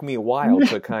 It took me a while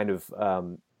to kind of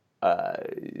come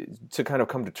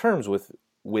to terms with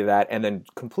that, and then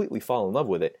completely fall in love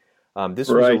with it. This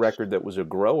was a record that was a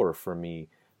grower for me,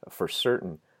 for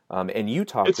certain. And you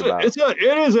talked about it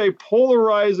is a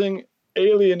polarizing,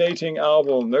 alienating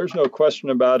album. There's no question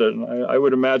about it. And I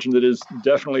would imagine that it is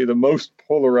definitely the most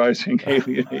polarizing,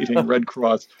 alienating Red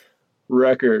Cross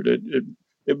record.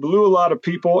 It blew a lot of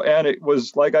people, and it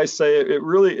was, like I say,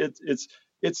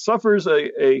 it suffers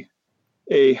a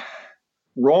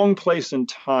wrong place in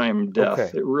time death.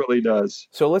 Okay. It really does.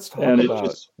 So let's talk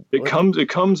about it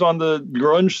comes on the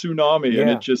grunge tsunami, and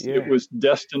it was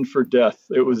destined for death.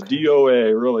 It was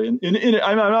DOA, really. And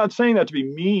I'm not saying that to be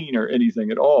mean or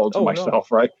anything at all to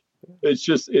myself, right?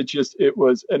 It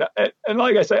was, and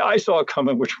like I say, I saw it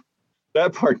coming, which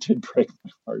that part did break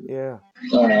my heart. Yeah.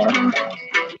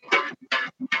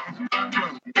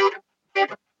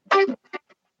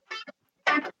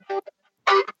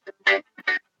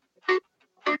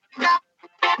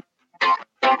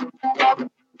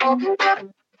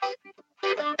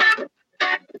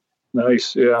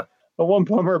 Nice, yeah. The one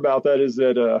bummer about that is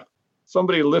that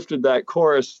somebody lifted that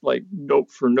chorus like note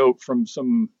for note from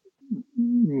some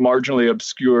marginally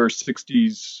obscure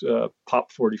 60s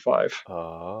pop 45.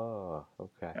 Oh,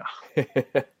 okay.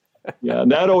 Yeah. Yeah,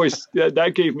 and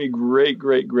that gave me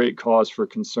great cause for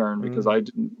concern, because I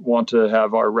didn't want to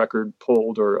have our record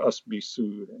pulled or us be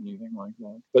sued or anything like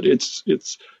that. But it's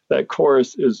that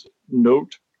chorus is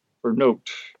note for note,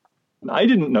 and I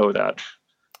didn't know that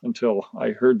until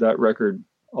I heard that record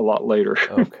a lot later.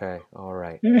 Okay, all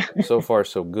right. So far,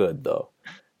 so good, though.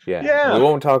 Yeah. We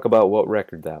won't talk about what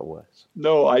record that was.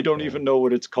 No, I don't even know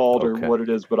what it's called or what it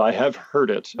is, but I have heard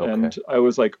it, and I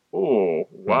was like, "Oh,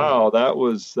 wow, that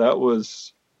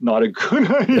was not a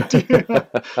good idea."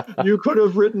 You could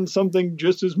have written something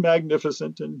just as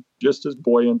magnificent and just as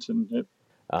buoyant, and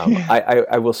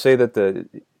I will say that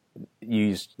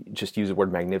you just use the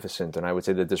word magnificent, and I would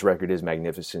say that this record is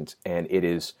magnificent, and it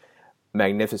is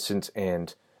magnificent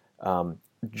and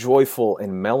joyful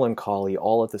and melancholy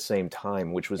all at the same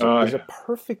time, which was a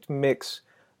perfect mix.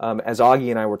 As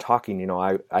Augie and I were talking,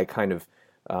 I kind of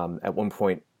at one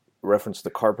point referenced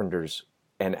the Carpenters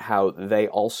and how they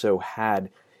also had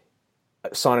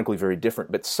sonically very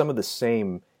different, but some of the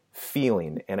same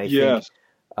feeling. And I think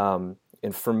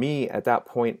And for me, at that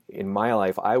point in my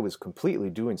life, I was completely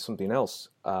doing something else,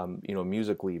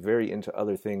 musically, very into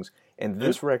other things. And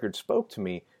this record spoke to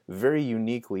me very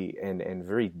uniquely and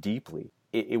very deeply.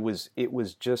 It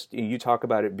was just, you talk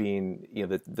about it being,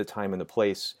 the time and the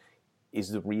place is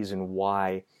the reason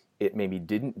why it maybe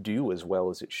didn't do as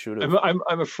well as it should have.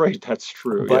 I'm afraid that's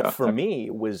true. But for me,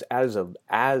 it was as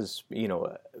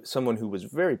someone who was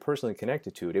very personally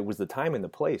connected to it, it was the time and the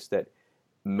place that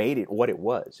made it what it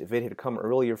was. If it had come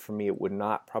earlier for me, it would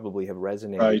not probably have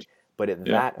resonated. Right. But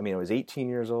I was 18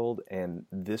 years old, and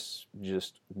this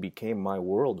just became my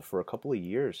world for a couple of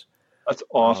years. That's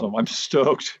awesome. I'm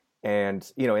stoked.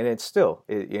 And and it's still,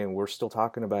 and we're still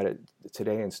talking about it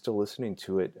today, and still listening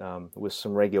to it with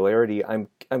some regularity. I'm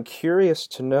curious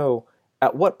to know,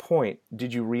 at what point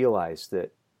did you realize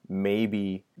that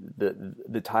maybe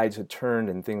the tides had turned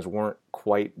and things weren't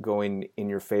quite going in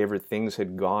your favor? Things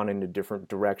had gone in a different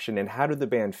direction, and how did the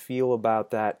band feel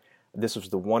about that? This was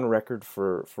the one record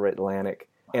for Atlantic,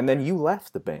 and then you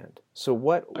left the band. So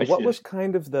what was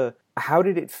kind of how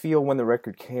did it feel when the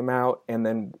record came out, and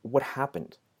then what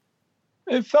happened?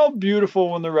 It felt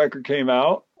beautiful when the record came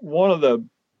out. One of the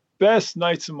best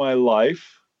nights of my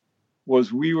life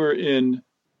was we were in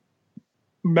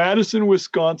Madison,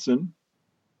 Wisconsin.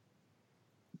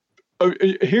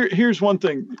 Here's one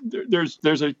thing.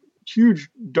 There's a huge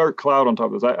dark cloud on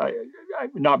top of this. I'm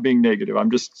not being negative.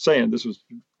 I'm just saying this was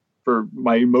for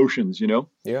my emotions,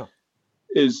 Yeah.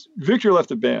 Is Victor left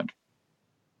the band,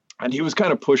 and he was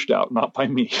kind of pushed out, not by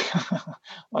me.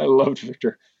 I loved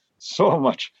Victor so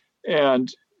much.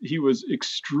 And he was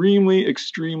extremely,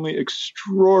 extremely,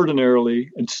 extraordinarily,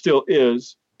 and still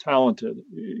is, talented.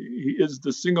 He is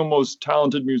the single most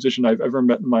talented musician I've ever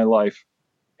met in my life.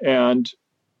 And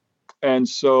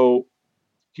so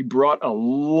he brought a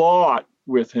lot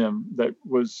with him that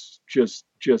was just,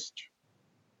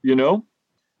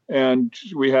 and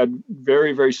we had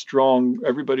very, very strong,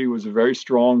 everybody was a very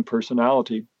strong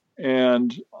personality.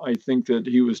 And I think that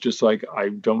he was just like, I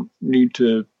don't need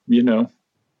to,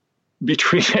 be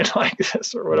treated like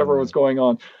this or whatever was going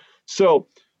on. So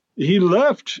he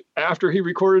left after he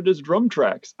recorded his drum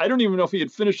tracks. I don't even know if he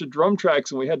had finished the drum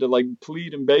tracks, and we had to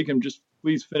plead and beg him, just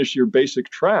please finish your basic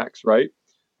tracks, right?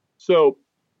 So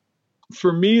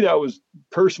for me, that was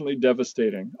personally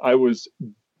devastating. I was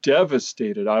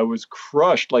devastated. I was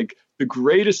crushed. Like, the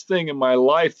greatest thing in my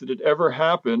life that had ever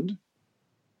happened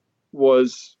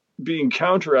was being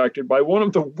counteracted by one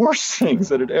of the worst things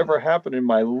that had ever happened in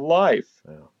my life.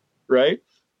 Yeah. Right.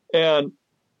 And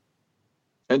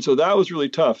so that was really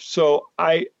tough. So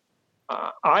I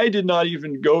did not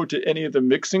even go to any of the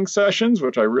mixing sessions,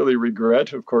 which I really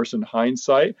regret, of course, in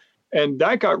hindsight. And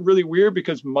that got really weird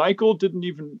because Michael didn't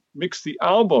even mix the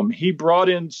album. He brought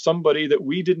in somebody that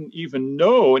we didn't even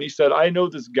know. And he said, I know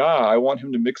this guy. I want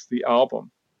him to mix the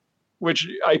album, which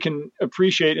I can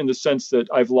appreciate in the sense that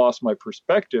I've lost my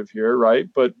perspective here. Right.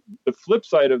 But the flip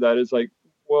side of that is like,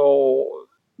 well,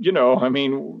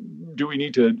 do we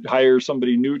need to hire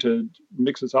somebody new to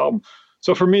mix this album?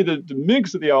 So for me, the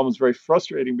mix of the album is very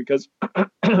frustrating because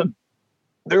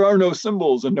there are no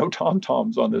cymbals and no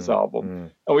tom-toms on this album.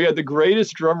 And we had the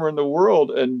greatest drummer in the world,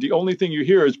 and the only thing you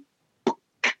hear is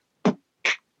and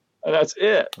that's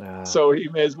it. So he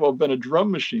may as well have been a drum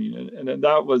machine. And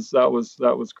that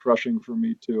was crushing for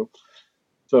me too.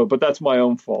 So, but that's my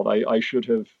own fault. I should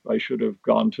have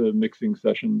gone to mixing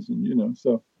sessions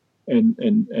and,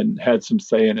 and had some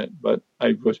say in it, but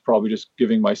I was probably just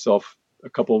giving myself a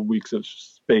couple of weeks of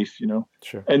space,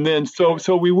 Sure. And then,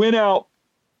 so we went out,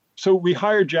 so we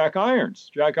hired Jack Irons,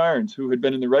 who had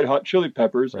been in the Red Hot Chili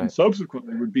Peppers and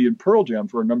subsequently would be in Pearl Jam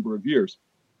for a number of years.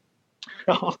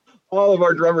 All of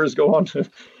our drummers go on to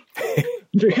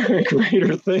bigger,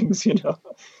 greater things,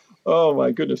 Oh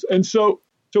my goodness. And so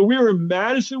we were in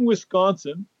Madison,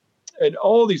 Wisconsin, and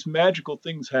all these magical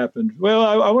things happened. Well,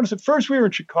 I want to say first we were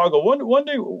in Chicago. One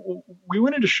day we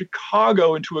went into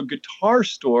Chicago into a guitar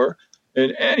store,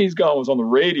 and Annie's Gone was on the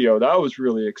radio. That was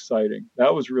really exciting.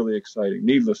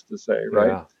 Needless to say, right?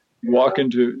 Yeah. You walk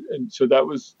into, and so that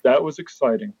was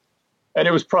exciting. And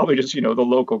it was probably just, the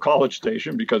local college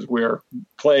station because we're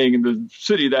playing in the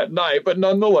city that night. But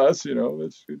nonetheless,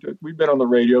 we've been on the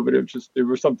radio, but there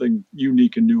was something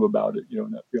unique and new about it,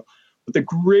 in that feel. But the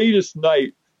greatest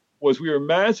night was we were in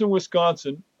Madison,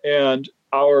 Wisconsin, and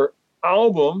our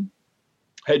album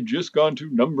had just gone to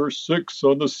number 6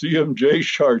 on the CMJ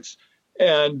charts.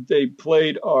 And they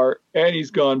played our Annie's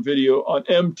Gone video on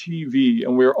MTV,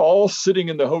 and we were all sitting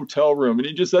in the hotel room.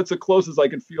 And that's the closest I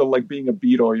can feel like being a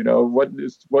Beatle.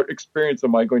 What experience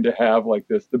am I going to have like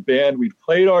this? The band, we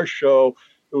played our show.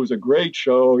 It was a great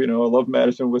show. I love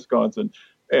Madison, Wisconsin.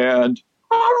 And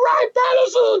all right,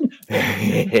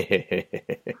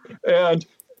 Patterson.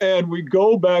 And we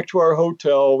go back to our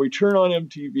hotel. We turn on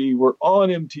MTV. We're on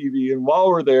MTV, and while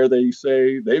we're there, they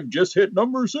say they've just hit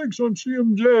number 6 on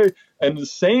CMJ. And the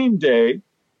same day,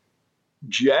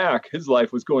 Jack, his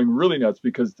life was going really nuts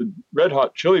because the Red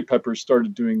Hot Chili Peppers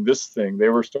started doing this thing. They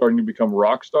were starting to become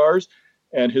rock stars,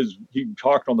 and he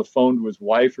talked on the phone to his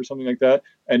wife or something like that,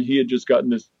 and he had just gotten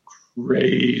this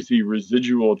crazy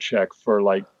residual check for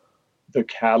like the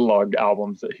catalog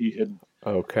albums that he had.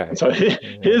 Okay. So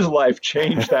his life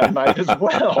changed that night as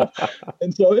well,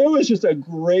 and so it was just a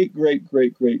great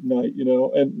night, you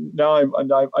know. And now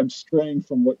I'm straying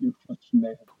from what your question may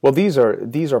have. Well, these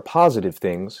are positive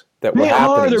things that were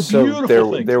happening. They're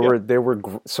beautiful things. There were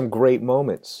some great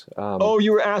moments.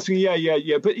 You were asking, yeah,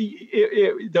 but the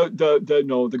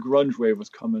grunge wave was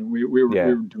coming. We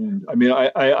were doomed. I mean,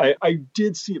 I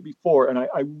did see it before, and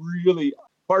I really.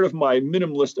 Part of my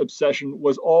minimalist obsession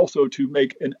was also to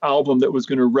make an album that was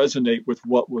going to resonate with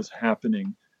what was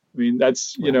happening. I mean,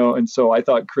 that's, you know, and so I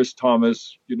thought Chris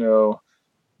Thomas, you know,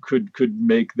 could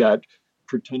make that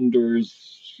Pretenders,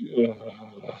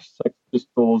 Sex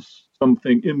Pistols,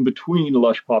 something in between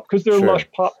Lush Pop, because they're Lush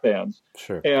Pop bands.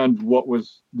 Sure. And what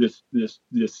was this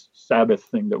Sabbath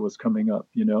thing that was coming up,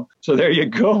 you know? So there you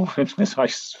go. And as I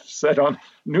said on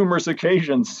numerous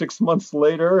occasions, 6 months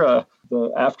later,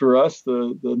 after us,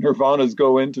 the Nirvanas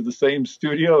go into the same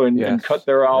studio and cut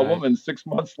their album, and 6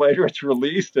 months later it's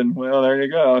released, and well, there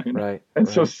you go. You know? Right. And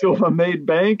so Silva made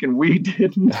bank, and we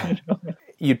didn't. You know?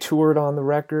 You toured on the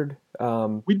record.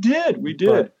 We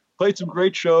did. Played some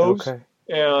great shows. Okay.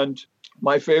 And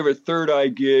my favorite Third Eye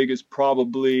gig is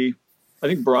probably, I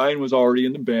think Brian was already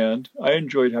in the band. I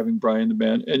enjoyed having Brian in the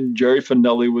band, and Jerry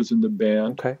Finelli was in the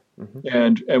band. Okay.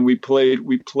 Mm-hmm. And we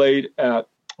played at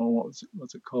what's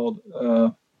it called?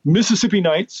 Mississippi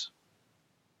Nights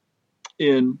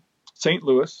in St.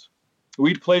 Louis.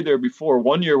 We'd played there before.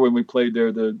 One year when we played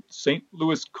there, the St.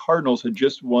 Louis Cardinals had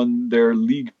just won their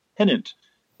league pennant,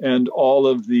 and all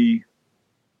of the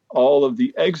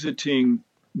exiting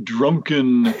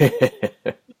drunken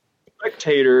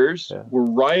spectators were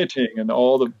rioting, and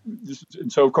and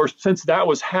so of course, since that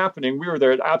was happening, we were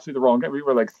there at absolutely the wrong time. We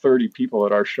were like 30 people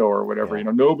at our show or whatever. You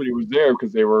know, nobody was there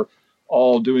because they were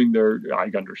all doing I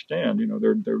understand, you know,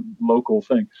 their local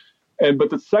thing. But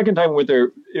the second time we went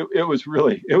there, it was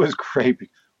great. It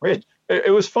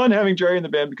was fun having Jerry in the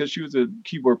band because she was a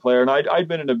keyboard player, and I'd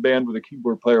been in a band with a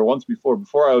keyboard player once before.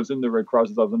 Before I was in the Red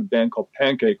Crosses, I was in a band called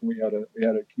Pancake, and we had a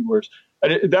keyboardist.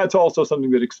 And that's also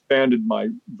something that expanded my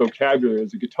vocabulary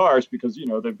as a guitarist because, you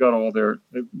know, they've got all their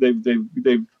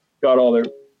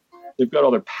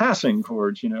passing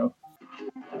chords, you know.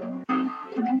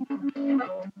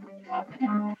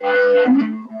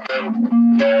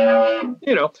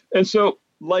 You know, and so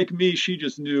like me, she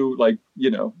just knew, like,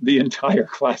 you know, the entire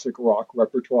classic rock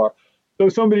repertoire. So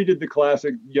somebody did the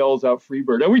classic yells out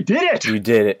Freebird, and we did it. We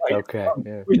did it. Okay.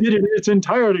 We did it in its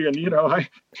entirety, and, you know,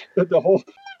 the whole.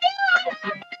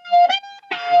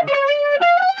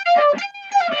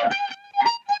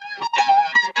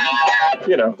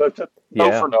 You know, that's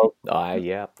note for note.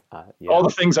 All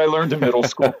the things I learned in middle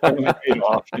school paid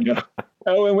off. You know,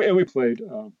 and we played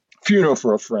 "Funeral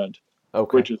for a Friend,"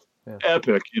 which is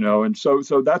epic. You know, and so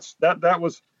that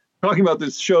was talking about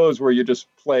these shows where you just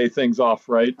play things off,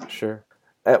 right? Sure.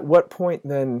 At what point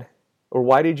then, or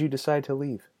why did you decide to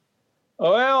leave?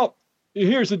 Well,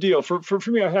 here's the deal. For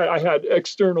me, I had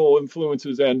external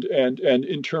influences and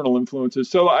internal influences.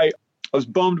 So I was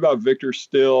bummed about Victor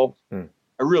still.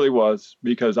 I really was,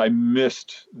 because I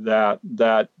missed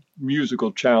that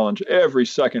musical challenge. Every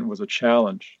second was a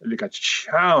challenge. Like a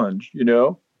challenge, you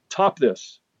know, top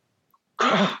this,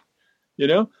 you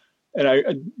know,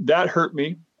 and that hurt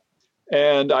me.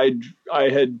 And I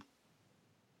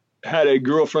had a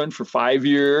girlfriend for 5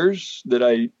 years that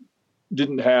I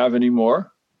didn't have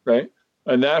anymore, right?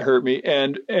 And that hurt me.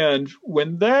 And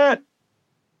when that,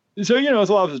 so, you know,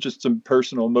 it's a lot of it's just some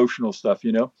personal, emotional stuff,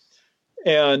 you know,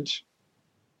 and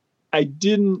I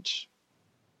didn't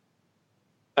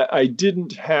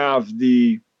have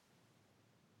the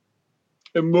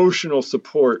emotional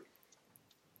support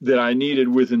that I needed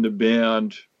within the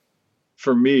band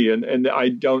for me. And I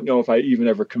don't know if I even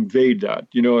ever conveyed that,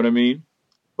 you know what I mean?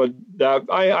 But that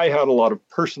I had a lot of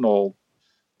personal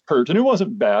hurt, and it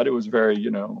wasn't bad. It was very,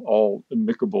 you know, all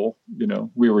amicable, you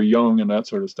know, we were young and that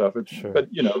sort of stuff. Sure. But,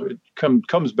 you know, it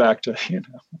comes back to, you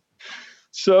know,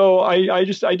 so I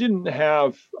didn't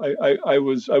have, I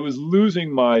was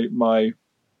losing my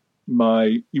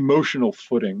emotional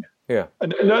footing. Yeah.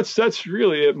 And that's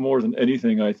really it more than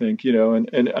anything, I think, you know,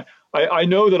 and I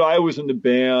know that I was in the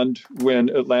band when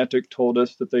Atlantic told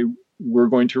us that they were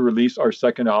going to release our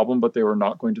second album, but they were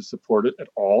not going to support it at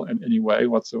all in any way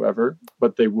whatsoever,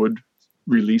 but they would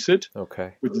release it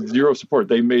with zero support.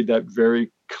 They made that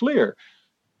very clear.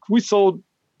 We sold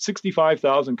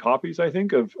 65,000 copies, I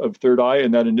think, of Third Eye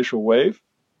in that initial wave,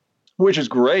 which is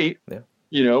great,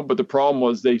 but the problem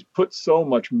was they put so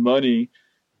much money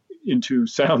into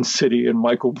Sound City and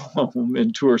Michael Blohm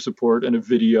and tour support and a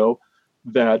video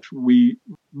that we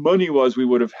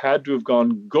would have had to have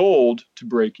gone gold to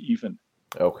break even.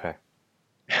 Okay.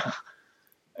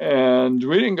 And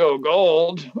we didn't go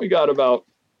gold. We got about,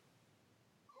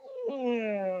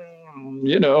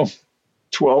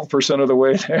 12% of the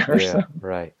way there. Yeah, so.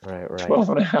 Right.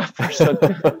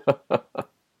 12.5%.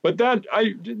 But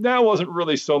that wasn't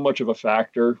really so much of a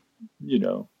factor,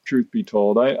 truth be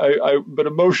told. But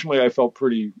emotionally I felt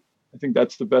pretty, I think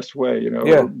that's the best way,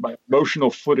 my emotional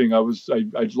footing. I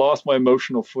lost my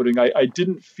emotional footing. I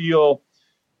didn't feel,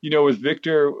 with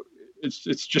Victor,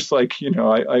 it's just like,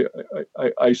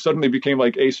 I suddenly became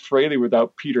like Ace Frehley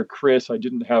without Peter Criss. I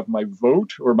didn't have my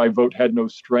vote, or my vote had no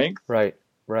strength. Right.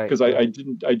 Because I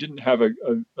didn't have a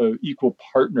equal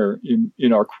partner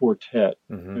in our quartet.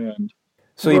 Mm-hmm. And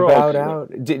so you bowed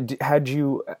out.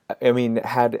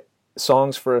 Had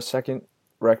songs for a second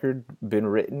record been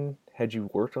written? Had you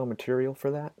worked on material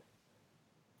for that?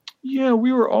 Yeah,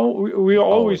 we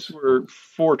always were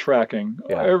 4-tracking.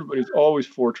 Yeah. Everybody's always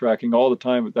 4-tracking all the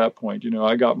time at that point.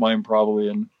 I got mine probably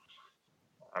in,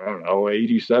 I don't know,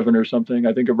 87 or something.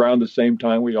 I think around the same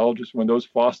time we all just, when those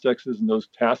Fostexes and those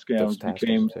Tascams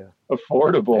became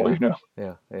affordable,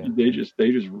 they just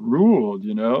ruled,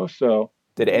 so.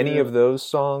 Did any of those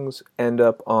songs end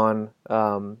up on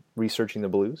Researching the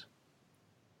Blues?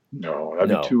 No,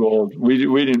 that'd be too old. We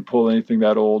didn't pull anything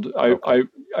that old.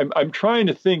 I'm trying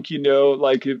to think,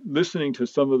 like listening to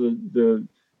some of the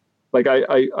like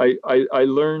I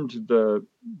learned the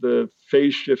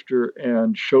Phase Shifter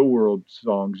and Show World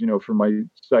songs, for my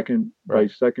second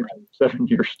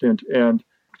 7-year stint, and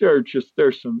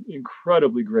there's some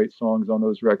incredibly great songs on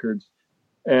those records,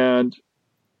 and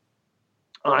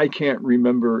I can't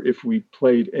remember if we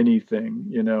played anything,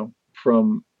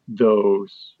 from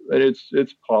those. And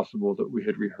it's possible that we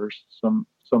had rehearsed some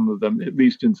of them, at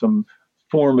least in some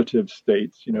formative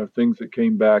states, things that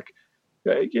came back.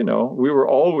 We'd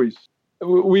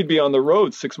be on the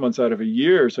road 6 months out of a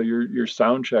year, so your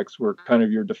sound checks were kind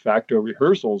of your de facto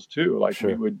rehearsals too. Like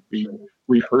we would be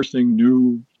rehearsing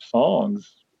new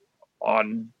songs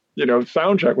on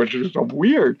sound check, which is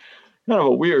kind of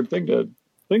a weird thing to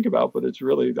think about, but it's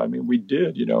really, we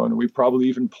did, and we probably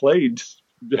even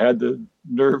had the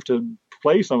nerve to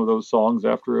play some of those songs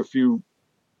after a few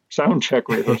sound check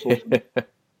rehearsals and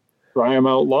try them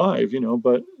out live,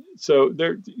 but so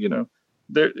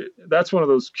that's one of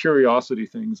those curiosity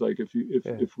things. Like if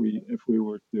we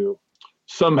were to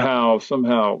somehow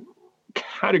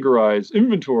categorize,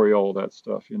 inventory all that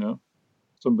stuff,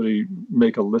 somebody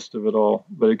make a list of it all,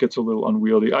 but it gets a little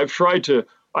unwieldy. I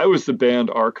was the band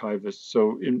archivist,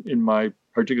 so in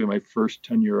particularly my first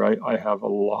tenure, I have a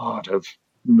lot of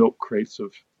milk crates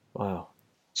of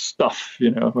stuff,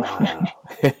 Wow.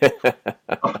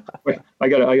 Wait, I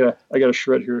gotta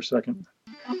shred here a second.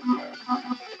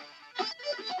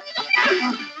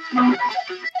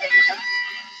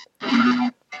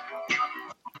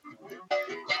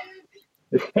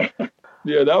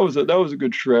 Yeah, that was a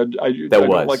good shred. I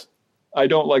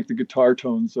don't like the guitar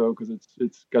tones though, because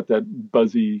it's got that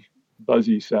buzzy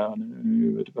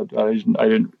sound. But I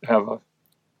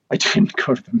didn't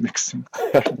go to the mixing.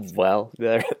 Well,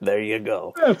 there you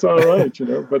go. That's all right,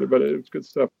 but it's good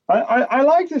stuff. I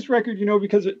like this record,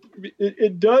 because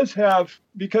it does have,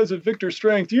 because of Victor's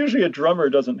strength. Usually a drummer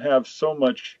doesn't have so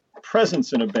much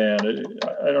presence in a band.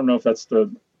 I don't know if that's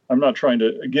I'm not trying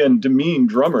to, again, demean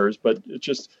drummers, but it's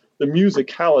just the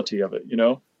musicality of it,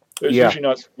 There's usually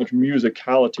not so much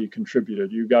musicality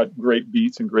contributed. You got great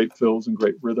beats and great fills and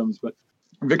great rhythms, but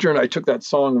Victor and I took that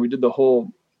song and we did the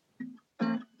whole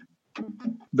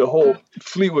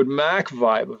Fleetwood Mac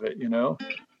vibe of it,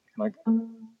 like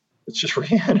it's just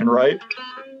Rhiannon, right?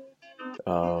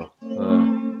 Oh.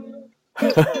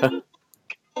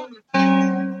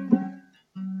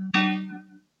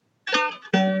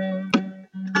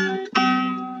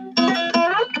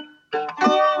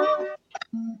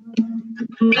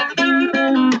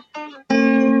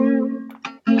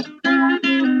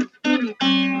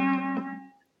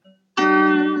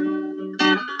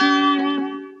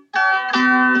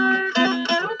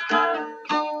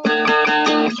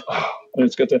 And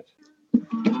it's got the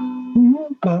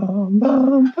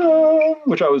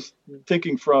which I was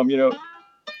thinking from,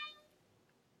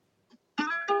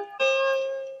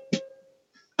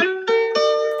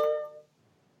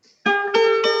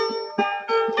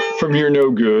 From You're No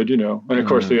Good, you know, and of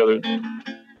course the other.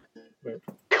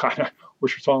 God,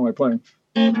 which song am I playing?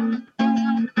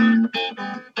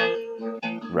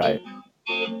 Right.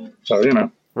 So you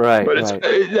know. Right. But it's right.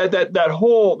 that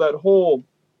whole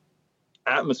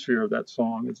atmosphere of that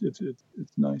song. It's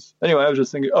nice. Anyway, I was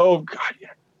just thinking. Oh God,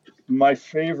 yeah. My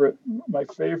favorite.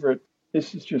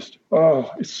 This is just.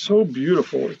 Oh, it's so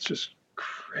beautiful. It's just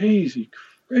crazy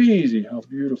how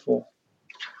beautiful.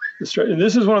 And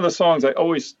this is one of the songs I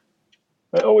always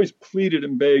pleaded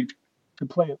and begged to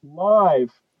play it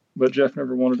live, but Jeff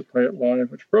never wanted to play it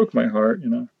live, which broke my heart, you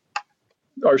know.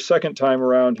 Our second time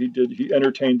around, he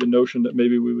entertained the notion that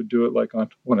maybe we would do it like on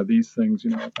one of these things, you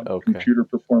know, like on a computer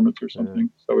performance or something,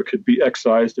 so it could be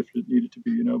excised if it needed to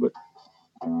be, you know, but.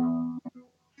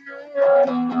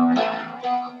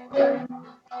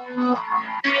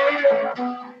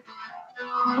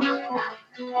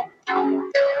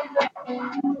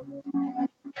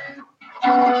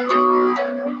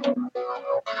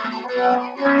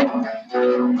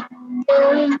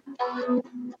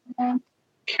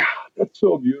 That's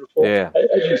so beautiful. Yeah.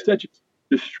 That just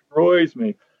destroys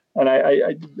me. And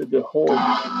I the whole.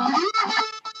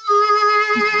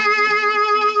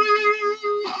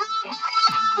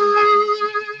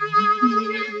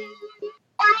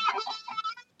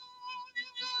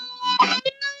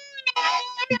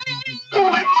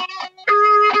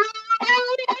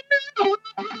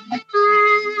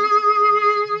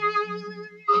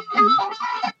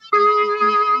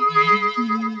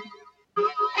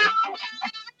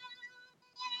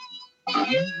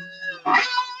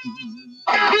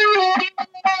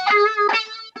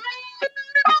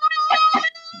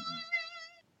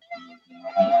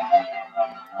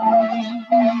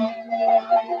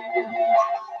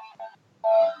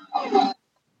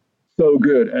 So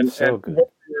good. And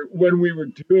when we were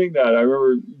doing that, I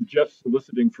remember Jeff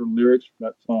soliciting for lyrics for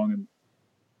that song,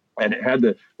 and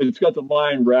it's got the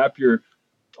line, "Wrap your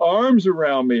arms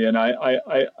around me," and I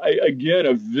again,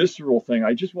 a visceral thing.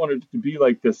 I just wanted it to be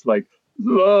like this, like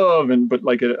love, but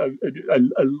like a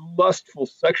lustful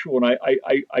sexual. And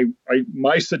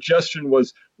my suggestion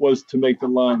was to make the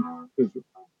line,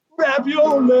 "Wrap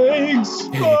your legs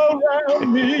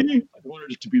around me." I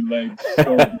wanted it to be legs.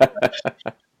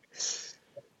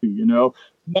 You know,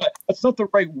 that's not the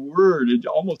right word. It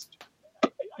almost,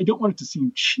 I don't want it to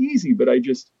seem cheesy, but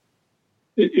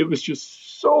it was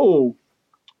just so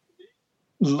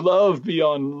love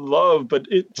beyond love, but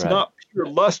it's not pure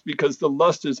lust, because the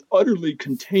lust is utterly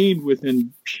contained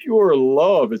within pure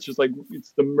love. It's just like,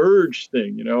 it's the merge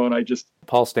thing, you know, and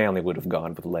Paul Stanley would have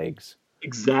gone with legs.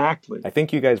 Exactly. I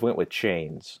think you guys went with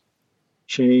chains.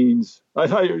 Chains. I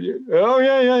thought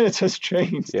it says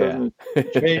chains, doesn't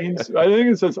it? Chains. I think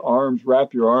it says arms,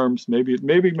 wrap your arms. Maybe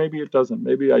it doesn't.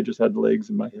 Maybe I just had legs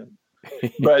in my head.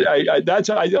 But I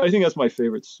think that's my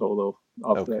favorite solo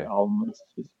off the album.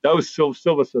 That was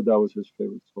Silva said that was his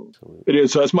favorite solo. Absolutely. It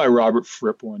is. So that's my Robert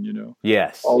Fripp one, you know.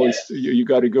 Yes. Always you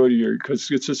got to go to because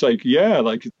it's just like,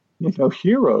 like, you know,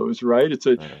 Heroes, right?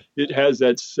 It has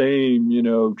that same, you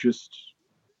know, just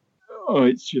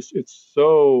it's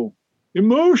so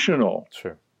emotional.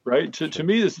 Sure. Right? To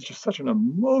me, this is just such an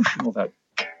emotional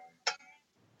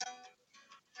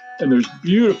and there's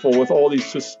beautiful with all these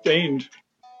sustained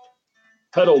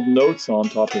pedaled notes on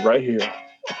top of right here.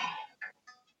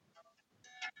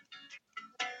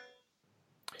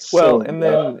 Well, and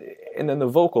then the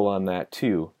vocal on that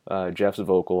too, Jeff's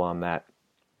vocal on that,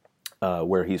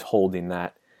 where he's holding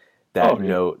that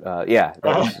note.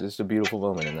 That's just a beautiful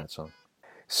moment in that song.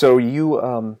 So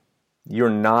you're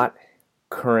not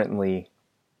currently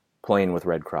playing with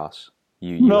Red Cross.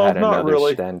 You had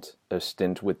another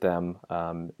stint with them,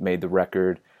 made the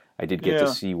record. I did get to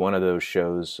see one of those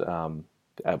shows,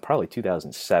 probably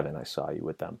 2007. I saw you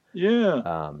with them. Yeah.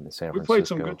 In San Francisco. We played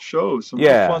some good shows. Some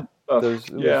fun stuff.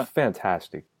 It was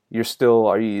fantastic.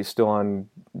 Are you still on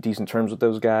decent terms with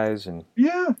those guys? And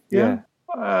yeah.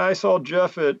 I saw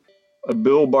Jeff at a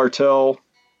Bill Bartell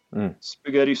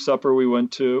spaghetti supper we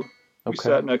went to. We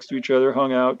sat next to each other,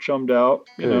 hung out, chummed out,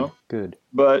 you know. Good.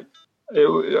 But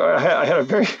I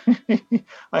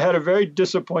had a very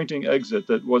disappointing exit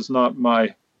that was not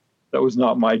my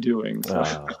doing.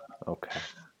 So. Okay.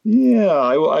 Yeah,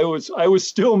 I was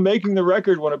still making the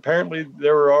record when apparently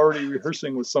they were already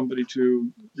rehearsing with somebody to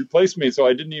replace me, so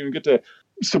I didn't even get to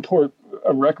support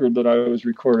a record that I was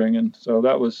recording, and so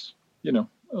that was, you know,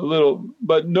 a little.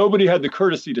 But nobody had the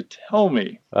courtesy to tell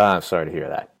me. I'm sorry to hear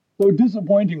that. So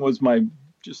disappointing was the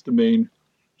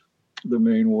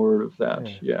main word of that.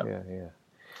 Yeah.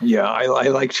 I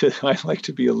like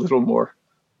to be a little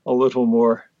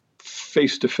more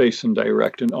face to face and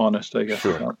direct and honest, I guess.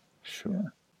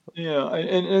 Sure. Yeah,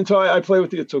 and so I play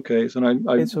with the It's Okays, and I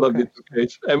It's love the okay.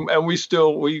 It's Okays, and we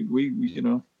still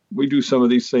we do some of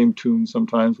these same tunes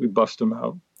sometimes. We bust them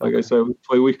out. Like I Okay. said,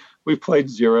 we played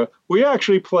Zira. We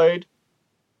actually played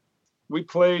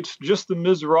just the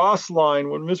Ms. Ross line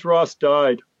when Ms. Ross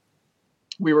died.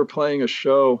 We were playing a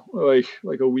show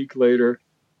like a week later,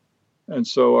 and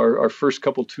so our first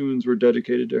couple tunes were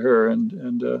dedicated to her,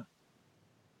 and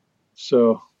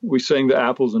so we sang the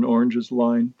Apples and Oranges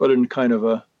line, but in kind of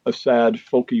a sad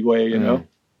folky way, you know.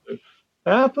 Mm.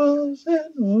 Apples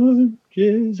and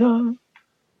oranges are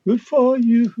good for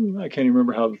you. I can't even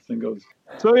remember how the thing goes.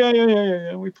 So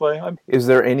yeah. We play. Is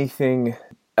there anything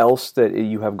else that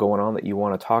you have going on that you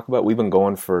want to talk about? We've been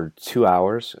going for 2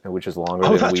 hours, which is longer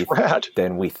Oh, than that's rad.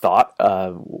 we thought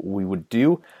we would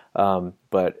do.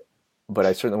 But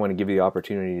I certainly want to give you the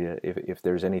opportunity to, if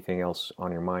there's anything else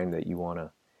on your mind that you want to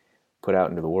put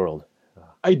out into the world.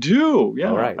 I do. Yeah.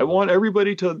 All right. I want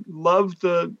everybody to love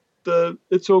the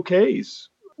It's Okays.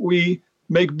 We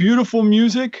make beautiful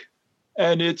music,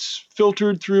 and it's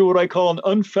filtered through what I call an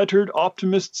unfettered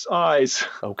optimist's eyes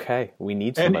Okay, we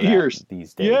need some and of that ears.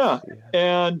 these days. Yeah.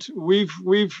 And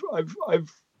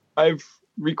I've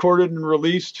recorded and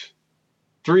released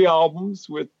 3 albums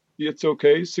with the It's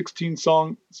Okay, 16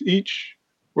 songs each.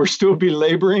 We're still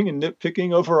belaboring and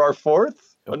nitpicking over our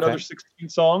 4th, another 16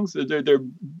 songs. They're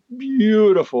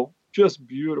beautiful, just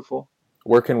beautiful.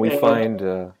 Where can we And, find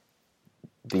the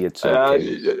It's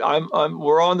Okay?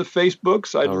 we're on the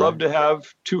Facebooks. I'd All love right. to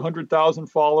have 200,000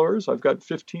 followers. I've got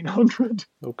 1,500.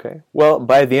 Okay. Well,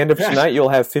 by the end of tonight, you'll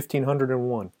have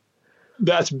 1,501.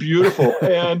 That's beautiful.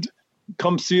 And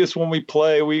come see us when we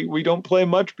play. We don't play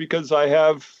much because I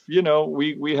have,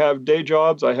 we have day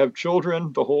jobs. I have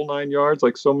children, the whole 9 yards,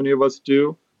 like so many of us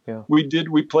do. Yeah.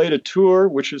 We played a tour,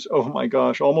 which is, oh my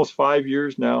gosh, almost 5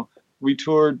 years now. We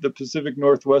toured the Pacific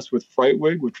Northwest with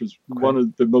Frightwig, which was one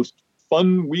of the most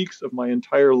fun weeks of my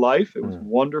entire life. It was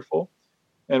wonderful.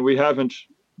 And we haven't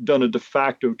done a de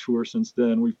facto tour since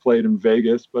then. We've played in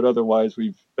Vegas, but otherwise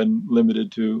we've been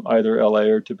limited to either LA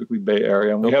or typically Bay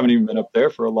Area. And we haven't even been up there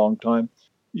for a long time.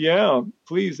 Yeah,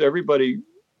 please, everybody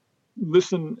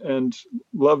listen and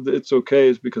love the It's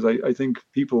Okays, because I think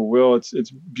people will.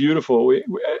 It's beautiful.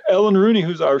 Ellen Rooney,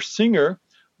 who's our singer,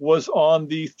 was on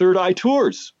the Third Eye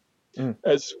Tours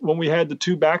as when we had the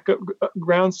 2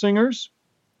 background singers.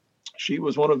 She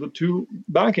was one of the 2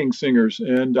 backing singers,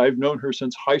 and I've known her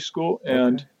since high school,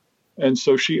 and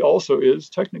so she also is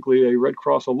technically a Red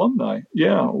Cross alumni.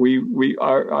 Yeah,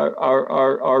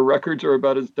 our records are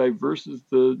about as diverse as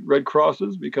the Red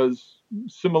Crosses, because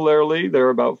similarly they're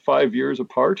about 5 years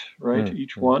apart, right?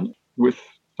 Each one, with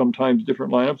sometimes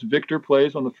different lineups. Victor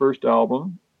plays on the first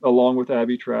album along with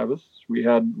Abby Travis. We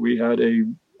had a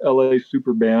LA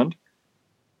super band,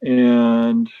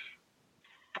 and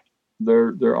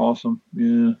they're awesome.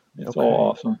 Yeah, it's all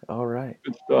awesome. All right.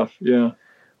 Good stuff. Yeah.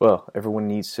 Well, everyone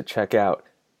needs to check out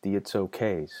the It's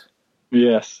Okays.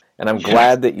 Yes. And I'm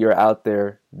glad that you're out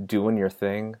there doing your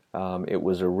thing. It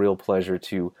was a real pleasure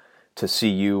to see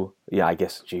you. Yeah, I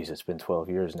guess, geez, it's been 12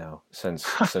 years now since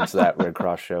that Red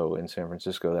Cross show in San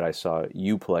Francisco that I saw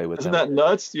you play with them. Isn't that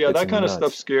nuts? Yeah, It's that kind nuts. of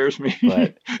stuff scares me.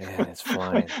 But man, it's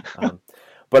flying.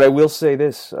 But I will say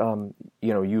this: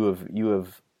 you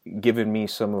have given me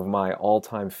some of my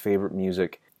all-time favorite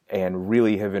music, and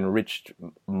really have enriched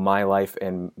my life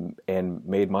and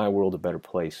made my world a better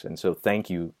place. And so, thank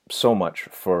you so much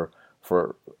for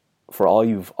all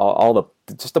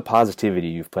the positivity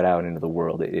you've put out into the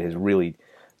world. It has really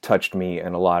touched me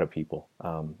and a lot of people,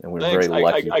 and we're Thanks. very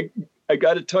lucky. I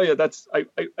got to tell you,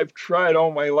 I've tried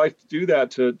all my life to do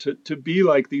that, to be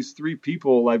like these 3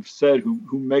 people I've said who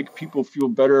make people feel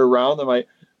better around them.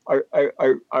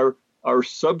 Our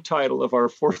subtitle of our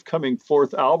forthcoming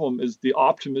 4th album is The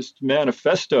Optimist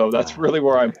Manifesto. That's really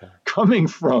where I'm coming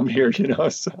from here,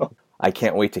 so. I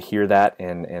can't wait to hear that,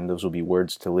 and those will be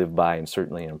words to live by, and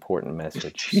certainly an important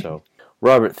message. So,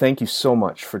 Robert, thank you so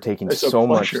much for taking so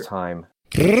much time.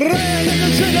 You're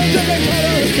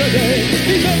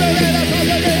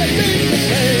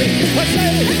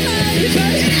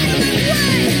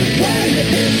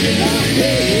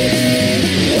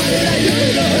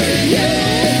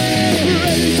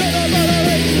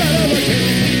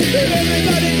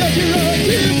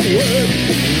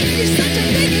such a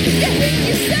bigot, you hate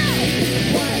yourself.